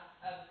first half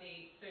of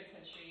the 3rd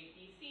century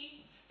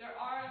BC.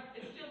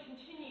 It still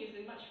continues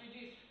in much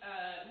reduced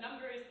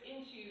numbers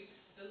into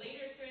the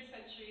later 3rd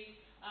century,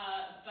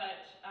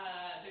 but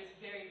there's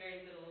very,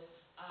 very little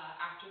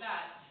after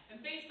that.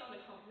 And based on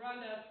the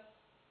comparanda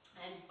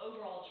and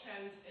overall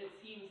trends, it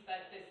seems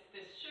that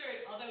this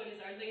sherd, although it is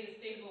our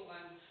latest datable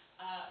one,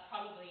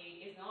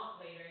 probably is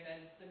not later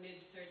than the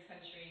mid-3rd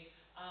century,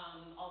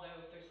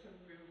 although there's some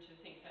room to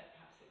think that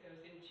perhaps it goes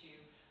into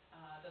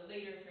the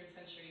later 3rd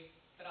century,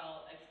 but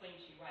I'll explain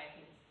to you why I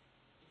think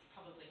it's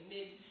probably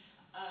mid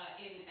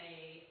in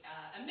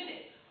a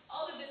minute.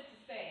 All of this to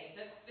say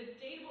that the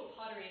datable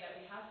pottery that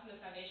we have from the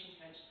foundation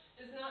trench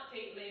does not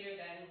date later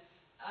than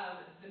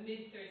the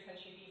mid-3rd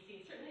century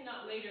BC, certainly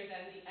not later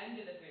than the end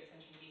of the 3rd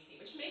century BC,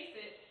 which makes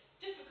it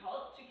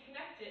difficult to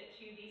connect it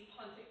to these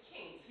Pontic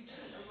kings who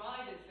didn't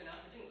arrive in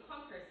Sinop or didn't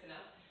conquer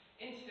Sinop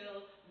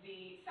until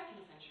the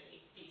 2nd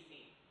century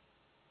BC.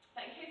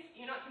 But in case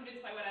you're not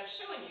convinced by what I've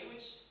shown you,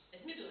 which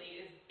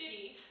admittedly is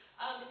bitty,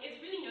 it's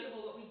really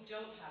notable what we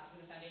don't have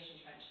from the foundation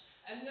trench.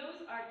 And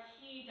those are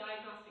key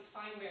diagnostic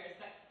finewares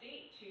that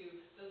date to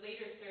the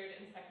later 3rd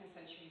and 2nd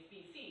centuries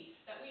BC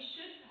that we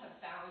should have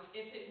found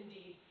if it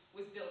indeed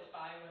was built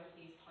by one of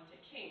these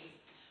Pontic kings.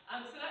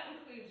 So that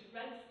includes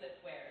red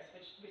slip wares,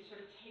 which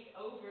sort of take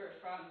over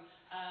from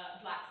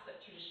black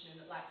slip tradition in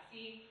the Black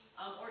Sea,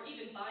 or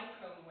even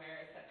bichrome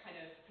wares that kind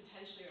of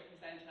potentially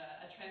represent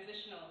a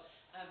transitional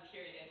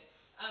period.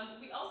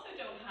 We also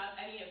don't have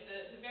any of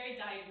the very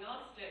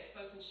diagnostic,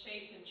 both in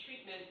shape and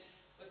treatment,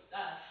 with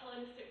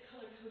Hellenistic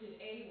color-coded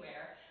A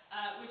ware,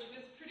 which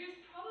was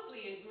produced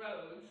probably in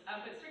Rhodes,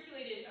 but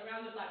circulated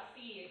around the Black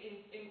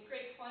Sea in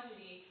great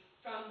quantity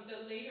from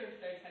the later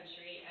 3rd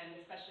century and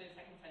especially the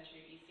 2nd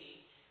century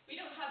BC. We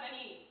don't have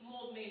any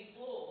mold-made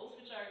bowls,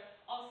 which are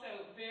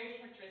also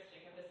very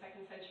characteristic of the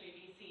 2nd century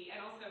BC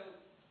and also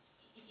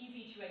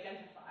easy to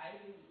identify.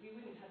 We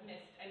wouldn't have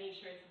missed any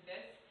sherds of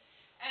this.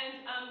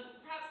 And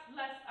perhaps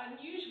less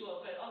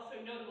unusual, but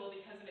also notable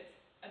because of its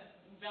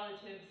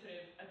relative sort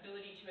of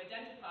ability to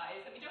identify,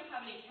 is that we don't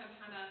have any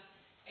campana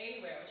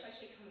A ware, which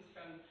actually comes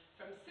from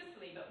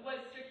Sicily, but was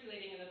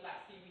circulating in the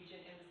Black Sea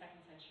region in the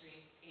 2nd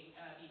century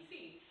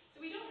BC. So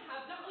we don't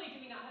have, not only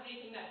do we not have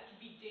anything that could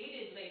be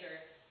dated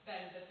later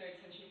than the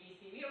 3rd century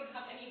BC, we don't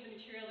have any of the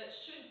material that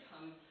should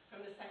come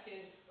from the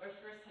 2nd or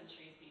 1st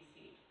centuries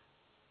BC.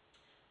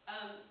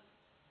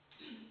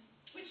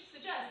 Which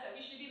suggests that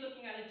we should be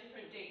looking at a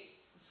different date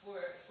for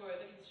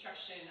the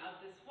construction of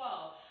this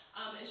wall,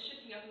 and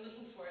shifting up and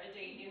looking for a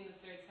date in the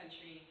 3rd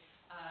century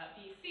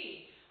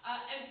BC.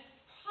 And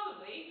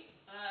probably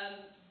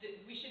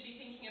we should be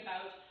thinking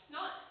about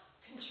not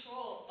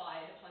control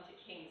by the Pontic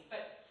kings,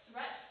 but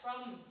threat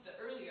from the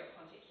earlier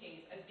Pontic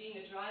kings as being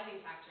a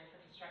driving factor for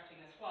constructing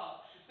this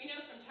wall. We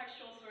know from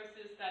textual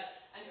sources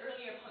that an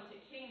earlier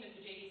Pontic king,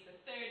 Mithridates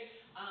III,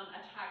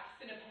 attacked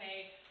Sinop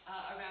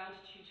around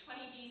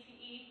 220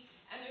 BCE,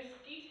 and there's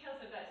details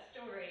of that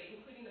story,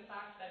 including the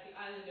fact that the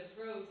island of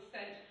Rhodes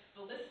sent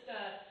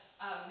ballista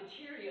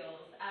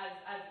materials as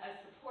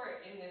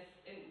support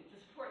to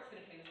support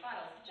Sinop in this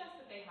battle,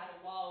 suggests that they had a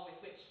wall with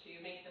which to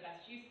make the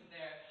best use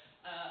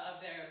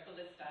of their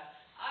ballista.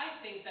 I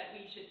think that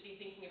we should be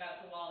thinking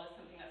about the wall as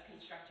something that's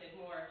constructed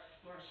more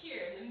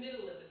here in the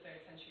middle of the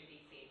 3rd century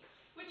BC,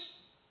 which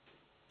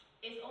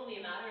is only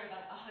a matter of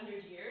about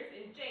 100 years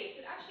in date,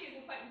 but actually is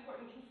a quite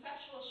important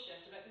conceptual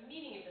shift about the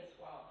meaning of this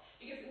wall.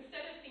 Because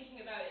instead of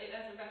thinking about it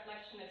as a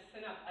reflection of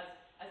Sinop as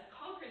a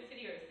conquered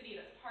city or a city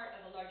that's part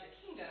of a larger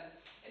kingdom,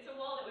 it's a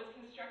wall that was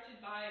constructed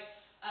by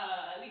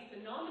at least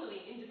a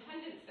nominally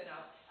independent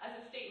Sinop as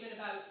a statement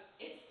about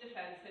its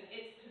defense and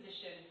its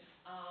position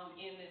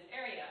in this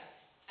area.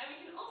 And we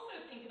can also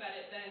think about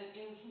it then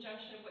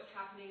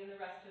happening in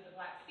the rest of the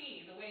Black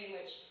Sea, the way in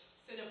which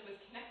Sinop was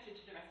connected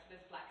to the rest of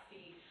this Black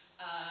Sea,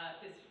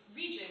 this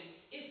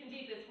region, if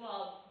indeed this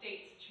wall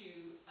dates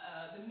to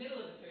the middle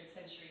of the 3rd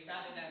century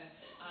rather than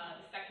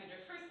the 2nd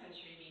or 1st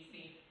century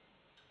BC,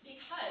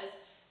 because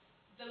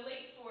the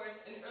late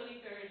 4th and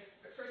early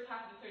 3rd, or first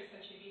half of the 3rd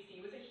century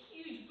BC was a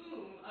huge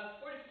boom of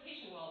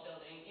fortification wall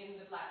building in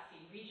the Black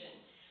Sea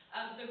region.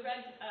 The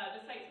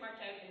sites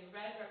marked out in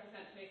red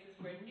represent places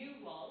where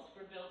new walls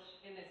were built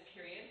in this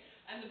period,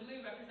 and the blue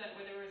represent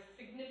where there was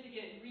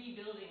significant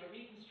rebuilding or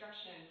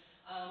reconstruction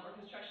or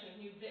construction of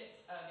new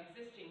bits of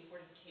existing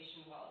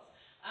fortification walls.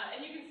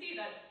 And you can see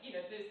that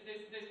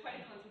there's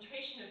quite a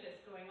concentration of this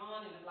going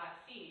on in the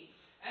Black Sea.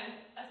 And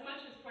as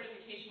much as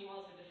fortification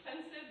walls are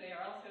defensive, they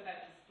are also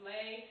about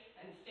display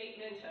and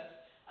statement of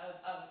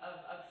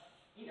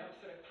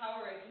sort of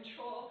power and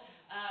control.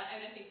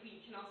 And I think we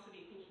can also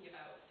be thinking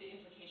about the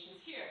implications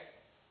here.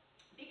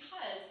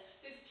 Because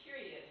this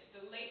period,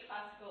 the late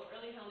classical,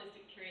 early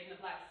Hellenistic period in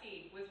the Black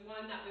Sea, was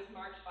one that was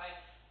marked by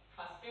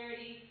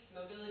prosperity,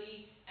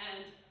 mobility,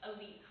 and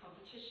elite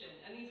competition.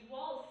 And these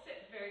walls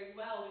sit very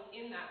well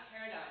within that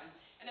paradigm.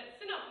 And at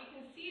Sinop, we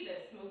can see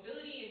this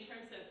mobility in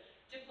terms of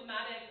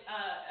diplomatic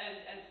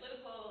and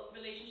political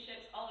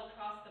relationships all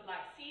across the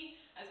Black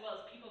Sea, as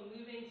well as people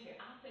moving to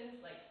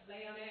Athens, like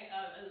Leon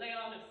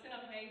of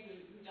Sinope,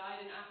 who died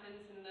in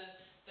Athens in the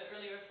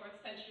earlier 4th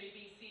century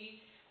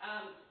BC.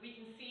 We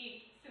can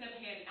see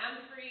Sinopean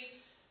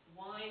amphory,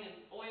 wine and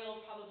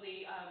oil,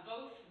 probably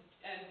both,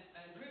 and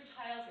roof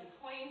tiles and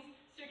coins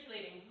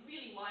circulating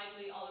really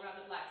widely all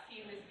around the Black Sea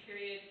in this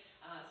period.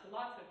 So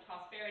lots of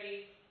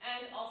prosperity,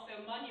 and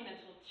also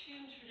monumental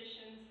tomb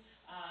traditions,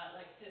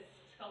 like this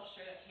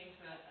sculpture that came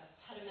from a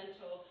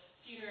pedimental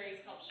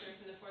funerary sculpture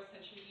from the 4th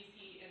century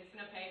BC in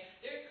Sinope.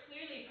 They're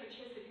clearly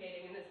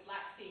participating in this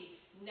Black Sea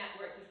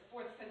network, this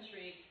 4th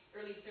century,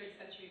 early 3rd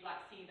century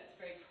Black Sea that's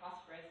very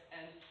prosperous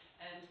and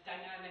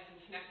dynamic and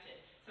connected.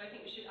 So I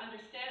think we should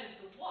understand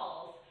the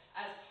walls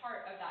as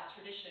part of that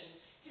tradition.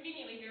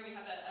 Conveniently here we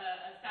have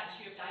a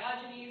statue of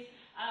Diogenes,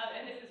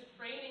 and this is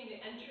framing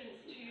the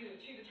entrance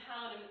to the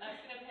town of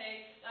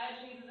Sinope.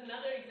 Diogenes is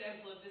another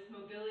example of this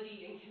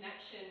mobility and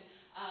connection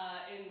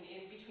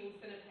in between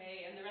Sinope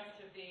and the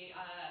rest of the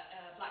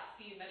Black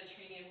Sea and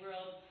Mediterranean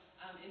world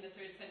in the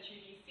 3rd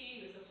century BC.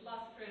 He was a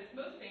philosopher and is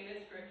most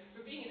famous for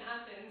being in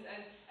Athens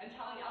and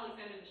telling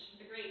Alexander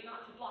the Great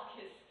not to block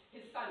his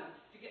son,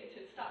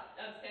 to stop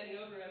standing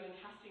over him and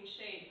casting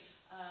shade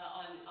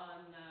on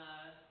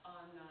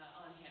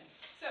him.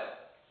 So,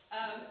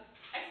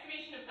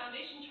 excavation of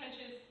foundation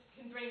trenches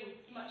can bring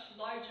much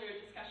larger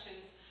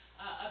discussions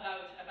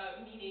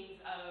about meanings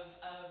of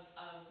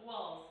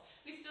walls.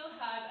 We still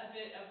have a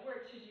bit of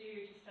work to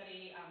do to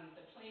study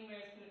the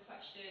planewares from the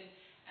collection,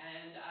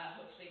 and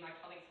hopefully my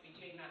colleagues will be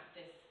doing that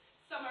this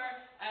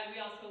summer. And we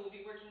also will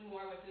be working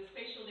more with the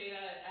spatial data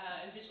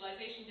and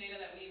visualization data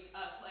that we've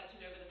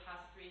collected over the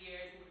past 3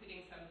 years,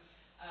 including some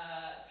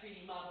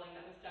 3D modeling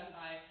that was done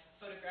by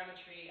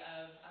photogrammetry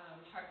of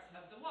parts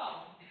of the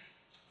wall.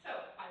 So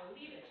I will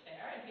leave it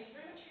there, and thank you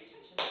very much for your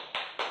attention. Well,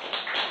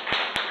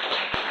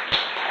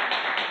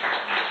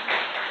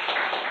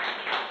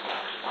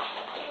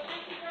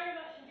 thank you very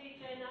much indeed,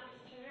 Jane. That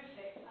was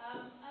terrific.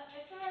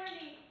 If there are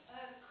any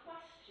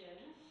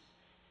questions,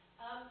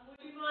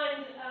 would you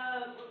mind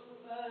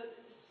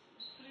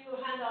putting your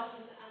hand up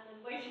and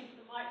then waiting for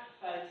the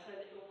microphone so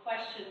that your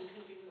question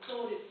can be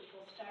recorded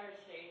for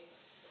posterity?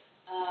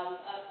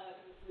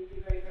 We'd be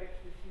very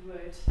grateful if you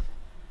would.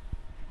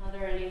 Are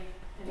there any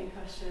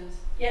questions?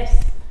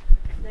 Yes,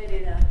 lady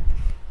there.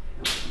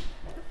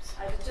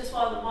 Just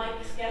while the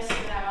mic is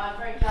guessing there, I'm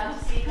very glad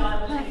to see Guy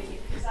opportunity,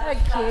 because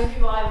that's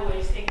who I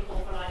always think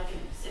of when I do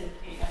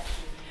sympathy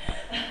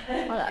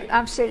lectures. Well,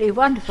 absolutely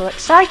wonderful.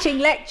 Exciting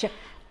lecture.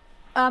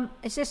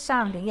 Is this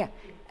sounding? Yeah.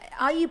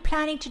 Are you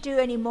planning to do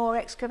any more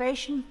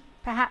excavation,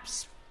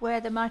 perhaps where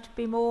there might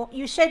be more?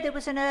 You said there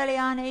was an early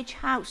Iron Age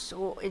house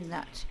or in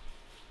that.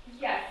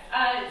 Yes.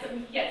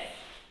 Yes.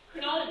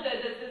 Chronology,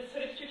 the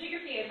sort of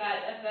stratigraphy of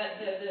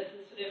the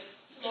sort of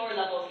floor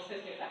levels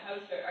associated with the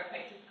house are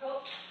quite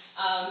difficult.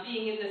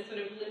 Being in this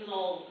sort of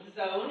liminal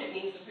zone, it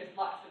means that there's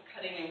lots of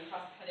cutting and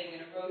cross-cutting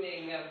and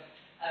eroding of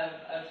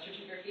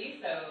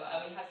stratigraphy. So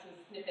we have some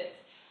snippets.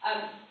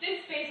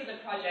 This phase of the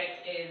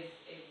project is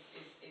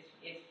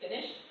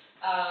finished.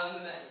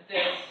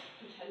 There's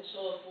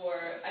potential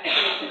for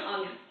excavation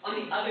on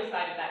the other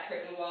side of that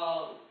curtain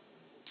wall,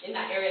 in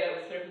that area that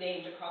was sort of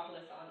named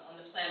Acropolis on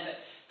the plan,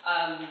 but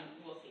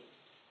we'll see.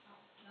 Oh,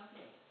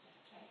 lovely.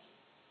 Thank you.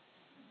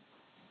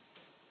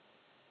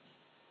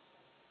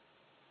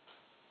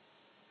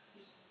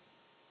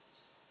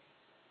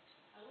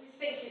 I always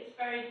think it's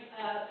very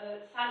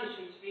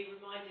salutary to be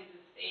reminded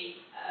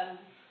of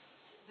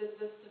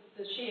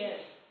the sheer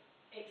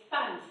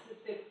expanse of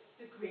the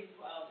Greek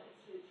world.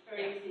 It's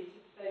very easy to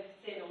focus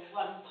in on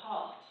one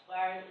part,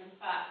 where in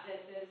fact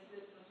there's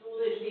all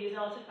of these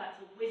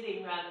artifacts are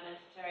whizzing around the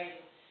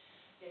Mediterranean.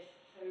 Yes,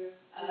 so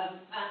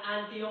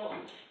and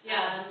beyond.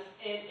 Yeah.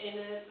 And in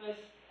a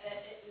most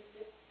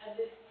and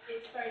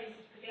it's very easy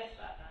to forget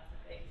about that. I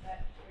think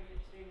that's very good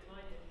to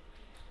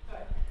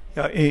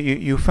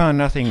You found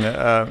nothing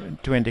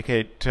to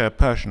indicate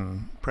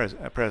Persian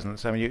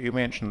presence. I mean, you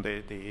mentioned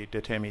the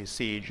Dethemi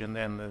siege, and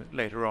then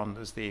later on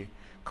there's the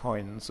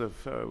coins of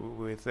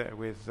with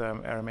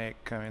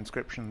Aramaic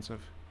inscriptions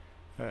of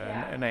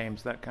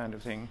names, that kind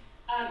of thing.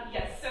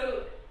 Yes,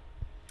 so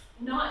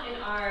not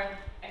in our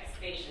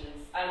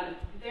excavations.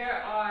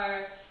 There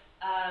are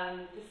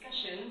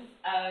discussions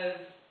of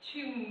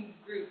two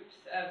groups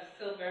of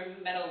silver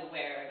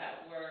metalware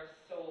that were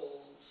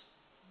sold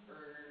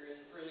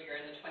earlier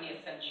in the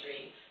 20th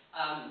century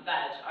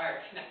that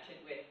are connected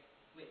with,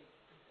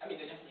 I mean,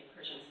 they're definitely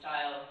Persian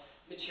style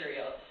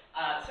material.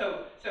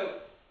 So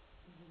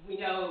we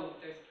know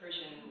there's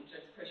Persian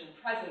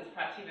presence,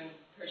 perhaps even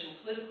Persian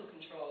political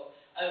control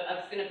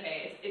of Sinop.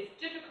 It's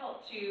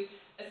difficult to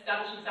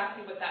establish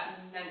exactly what that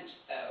meant,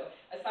 though.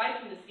 Aside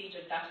from the siege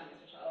of Datamis,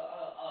 which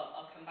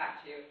I'll come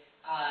back to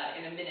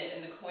in a minute,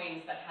 and the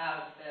coins that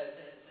have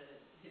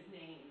his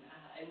name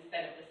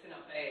instead of the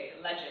Sinop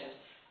legend,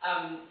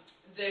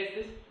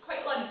 there's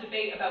quite a lot of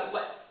debate about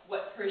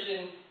what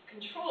Persian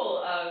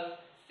control of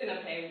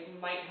Sinop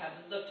might have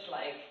looked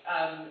like.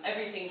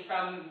 Everything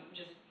from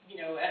just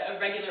a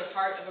regular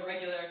part of a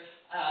regular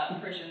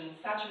Persian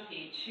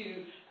satrapy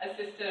to a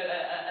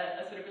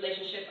sort of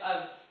relationship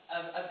of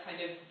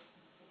kind of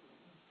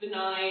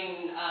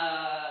benign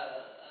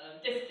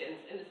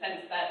distance, in the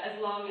sense that as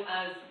long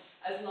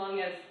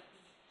as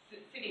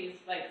cities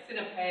like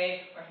Sinop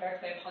or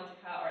Heraclea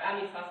Pontica or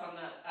Amisas on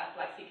that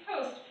Black Sea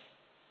coast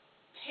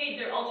paid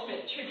their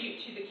ultimate tribute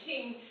to the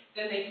king,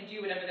 then they could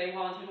do whatever they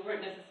want and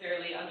weren't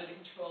necessarily under the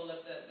control of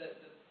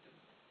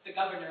the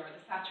governor or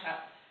the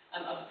satrap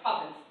of the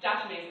province.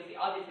 Datames is the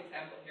obvious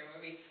example here,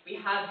 where we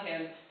have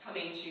him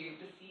coming to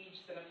besiege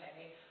Sinop,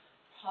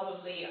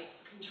 probably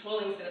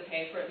controlling Sinop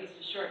for at least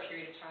a short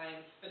period of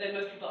time, but then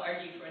most people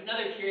argue for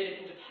another period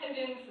of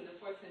independence in the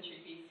 4th century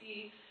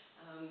BC.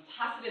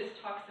 Tacitus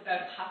talks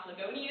about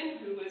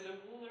Paphlagonian, who was a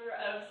ruler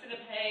of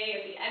Sinop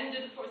at the end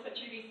of the 4th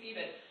century BC,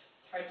 but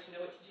hard to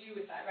know what to do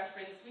with that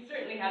reference. We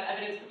certainly have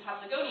evidence for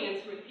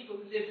Paphlagonians, who are the people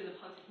who lived in the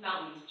Pontic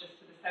Mountains just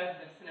to the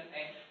south of Sinop,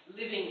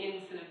 living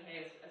in Sinop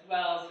as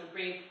well, so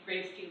grave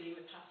stealing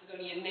with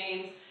Paphlagonian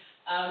names.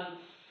 I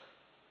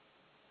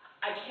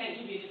can't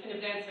give you a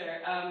definitive answer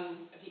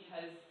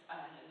because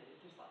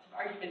there's lots of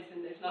arguments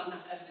and there's not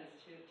enough evidence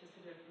to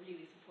sort of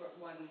really support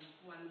one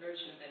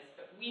version of this,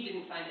 but we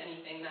didn't find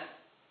anything that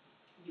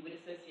you would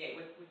associate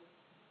with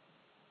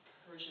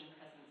Persian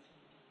presence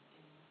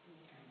in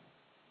the area.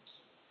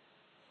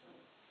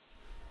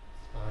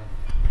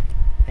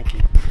 Thank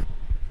you.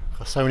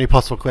 Got so many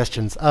possible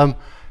questions. I'm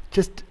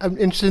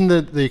interested in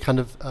the kind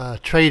of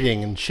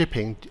trading and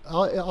shipping.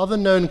 Are there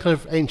known kind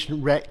of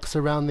ancient wrecks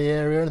around the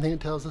area? Anything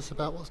that tells us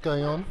about what's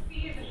going on? Black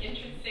Sea is an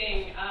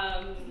interesting.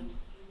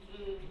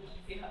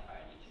 Let's see how far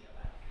I need to go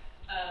back.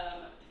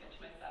 To get to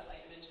my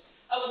satellite image.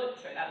 Oh well,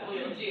 sorry, that one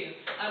will do.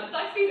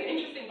 Black Sea is an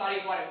interesting body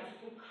of water because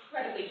it's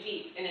incredibly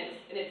deep in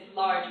its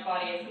large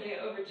body. It's something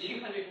over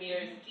 200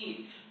 meters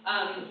deep,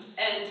 and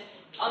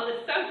on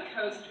the south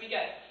coast we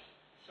get.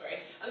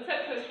 On the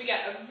south coast, we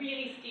get a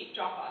really steep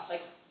drop-off.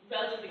 Like,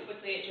 relatively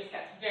quickly, it just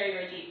gets very,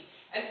 very deep.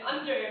 And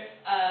under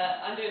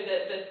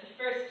the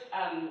first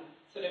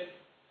sort of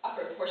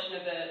upper portion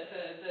of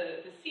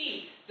the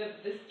sea,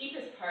 the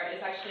steepest part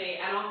is actually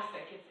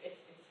anoxic. It's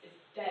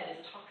dead.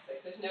 It's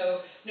toxic. There's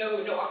no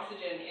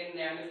oxygen in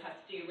there, and this has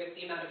to do with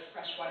the amount of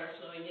fresh water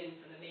flowing in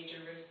from the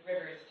major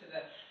rivers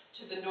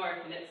to the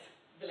north and its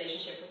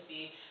relationship with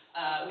the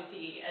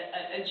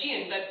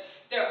Aegean. But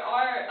there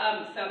are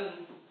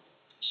some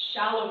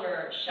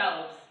shallower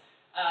shelves,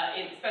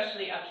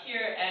 especially up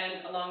here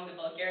and along the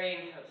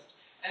Bulgarian coast.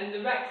 And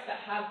the wrecks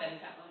that have been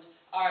found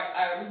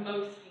are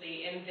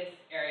mostly in this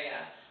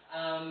area.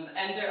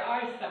 And there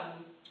are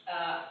some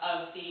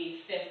of the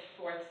 5th,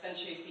 4th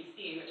centuries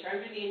BC, which are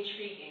really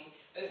intriguing.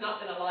 There's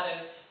not been a lot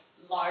of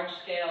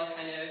large-scale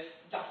kind of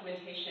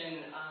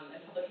documentation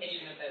and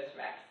publication of those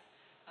wrecks.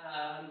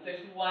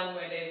 There's one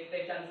where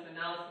they've done some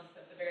analysis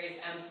of the various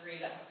amphorae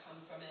that have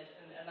come from it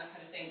and that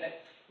kind of thing,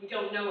 but we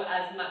don't know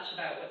as much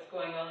about what's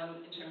going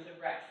on in terms of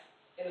wrecks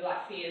in the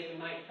Black Sea as we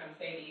might from,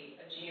 say,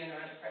 the Aegean or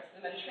other parts of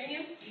the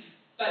Mediterranean.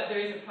 But there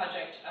is a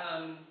project,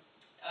 an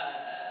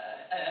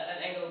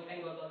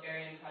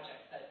Anglo-Bulgarian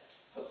project, that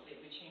hopefully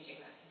will be changing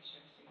that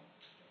picture soon.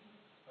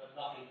 But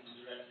nothing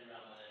directly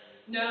around that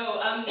area? No,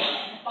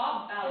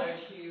 Bob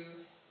Ballard, who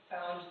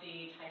found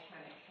the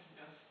Titanic, I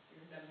don't know if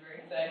you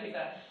remember, he's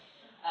a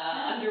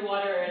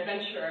underwater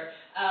adventurer.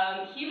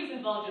 He was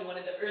involved in one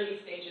of the early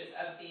stages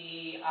of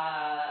the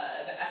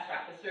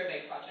SRAP, the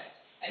survey project,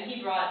 and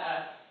he brought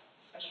a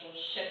special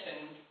ship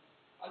and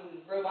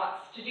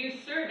robots to do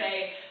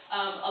survey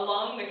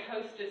along the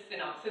coast of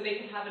Sinop, so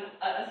they could have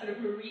a sort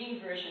of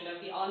marine version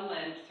of the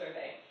on-land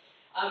survey.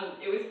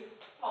 It was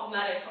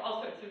problematic for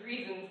all sorts of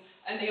reasons,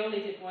 and they only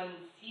did one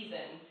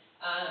season.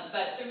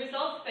 But the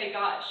results they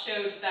got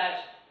showed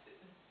that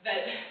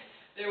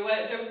there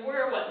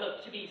were what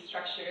looked to be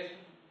structures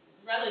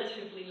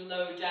relatively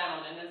low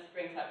down, and this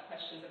brings up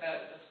questions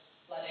about the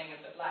flooding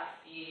of the Black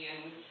Sea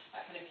and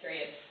that kind of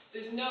period.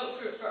 there's no,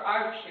 for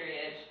our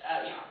period,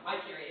 my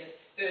period,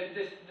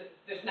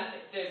 there's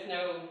nothing,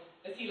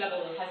 the sea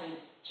level hasn't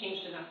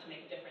changed enough to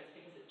make a difference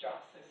because it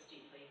drops so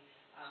steeply.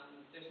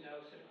 There's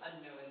no sort of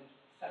unknown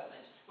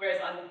settlement.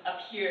 Whereas up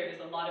here,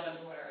 there's a lot of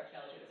underwater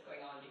archaeology that's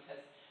going on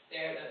because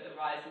the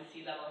rise in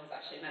sea level has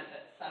actually meant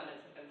that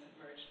sediments have been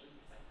submerged and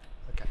things like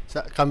that. Okay.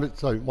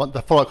 So,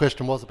 the follow-up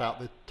question was about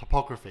the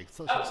topography,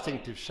 such a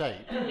distinctive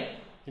shape. Yeah.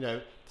 You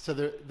know, so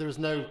there is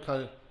no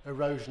kind of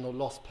erosion or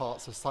lost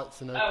parts of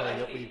Sinop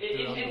that we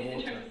do underwater.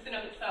 In terms of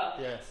Sinop itself?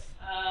 Yes.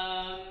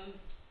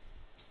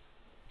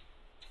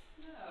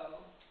 No.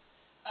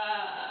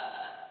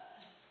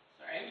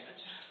 Sorry,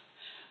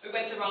 we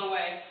went the wrong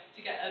way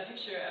to get a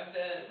picture of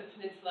the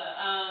peninsula.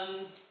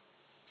 I'm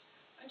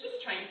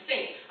just trying to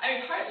think. I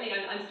mean, partly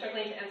I'm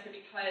struggling to answer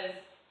because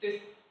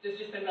there's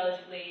just been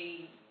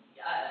relatively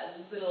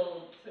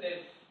little sort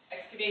of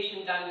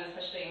excavation done,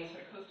 especially in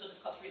sort of coastal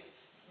difficult to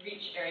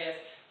reach areas.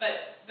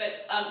 But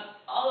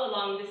all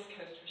along this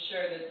coast, for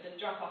sure, the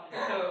drop-off is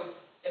so,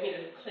 I mean,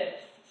 the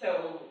cliffs,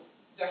 so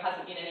there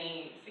hasn't been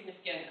any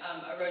significant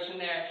erosion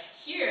there.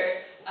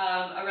 Here,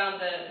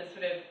 around the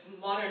sort of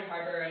modern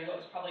harbour and what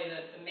was probably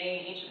the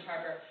main ancient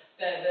harbour,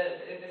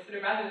 the sort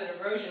of, rather than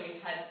erosion,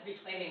 we've had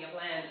reclaiming of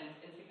land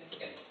in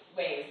significant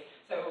ways.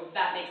 So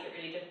that makes it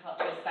really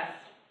difficult to assess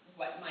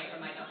what might or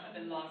might not have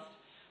been lost.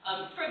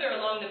 Further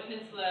along the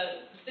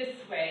peninsula this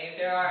way,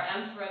 there are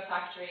amphora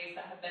factories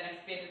that have been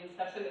excavated and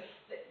stuff, so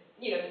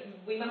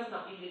we must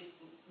not be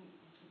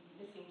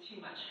missing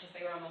too much because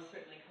they were almost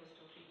certainly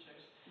coastal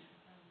features.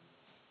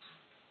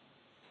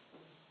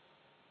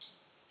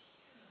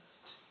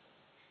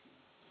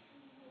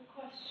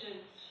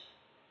 Questions?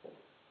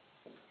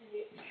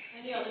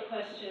 Any other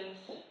questions?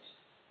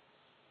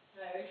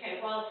 No, okay,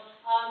 well,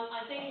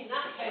 I think in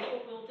that case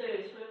what we'll do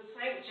is we'll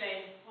thank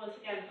Jane once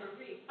again for a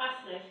really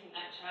fascinating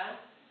lecture.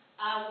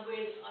 I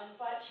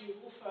invite you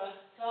all for a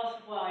glass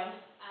of wine,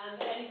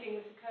 and anything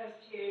that occurs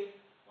to you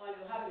while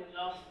you're having a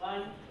glass of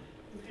wine,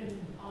 you can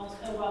ask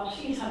her while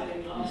she's having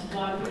a glass of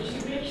wine, which she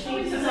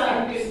really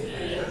deserves.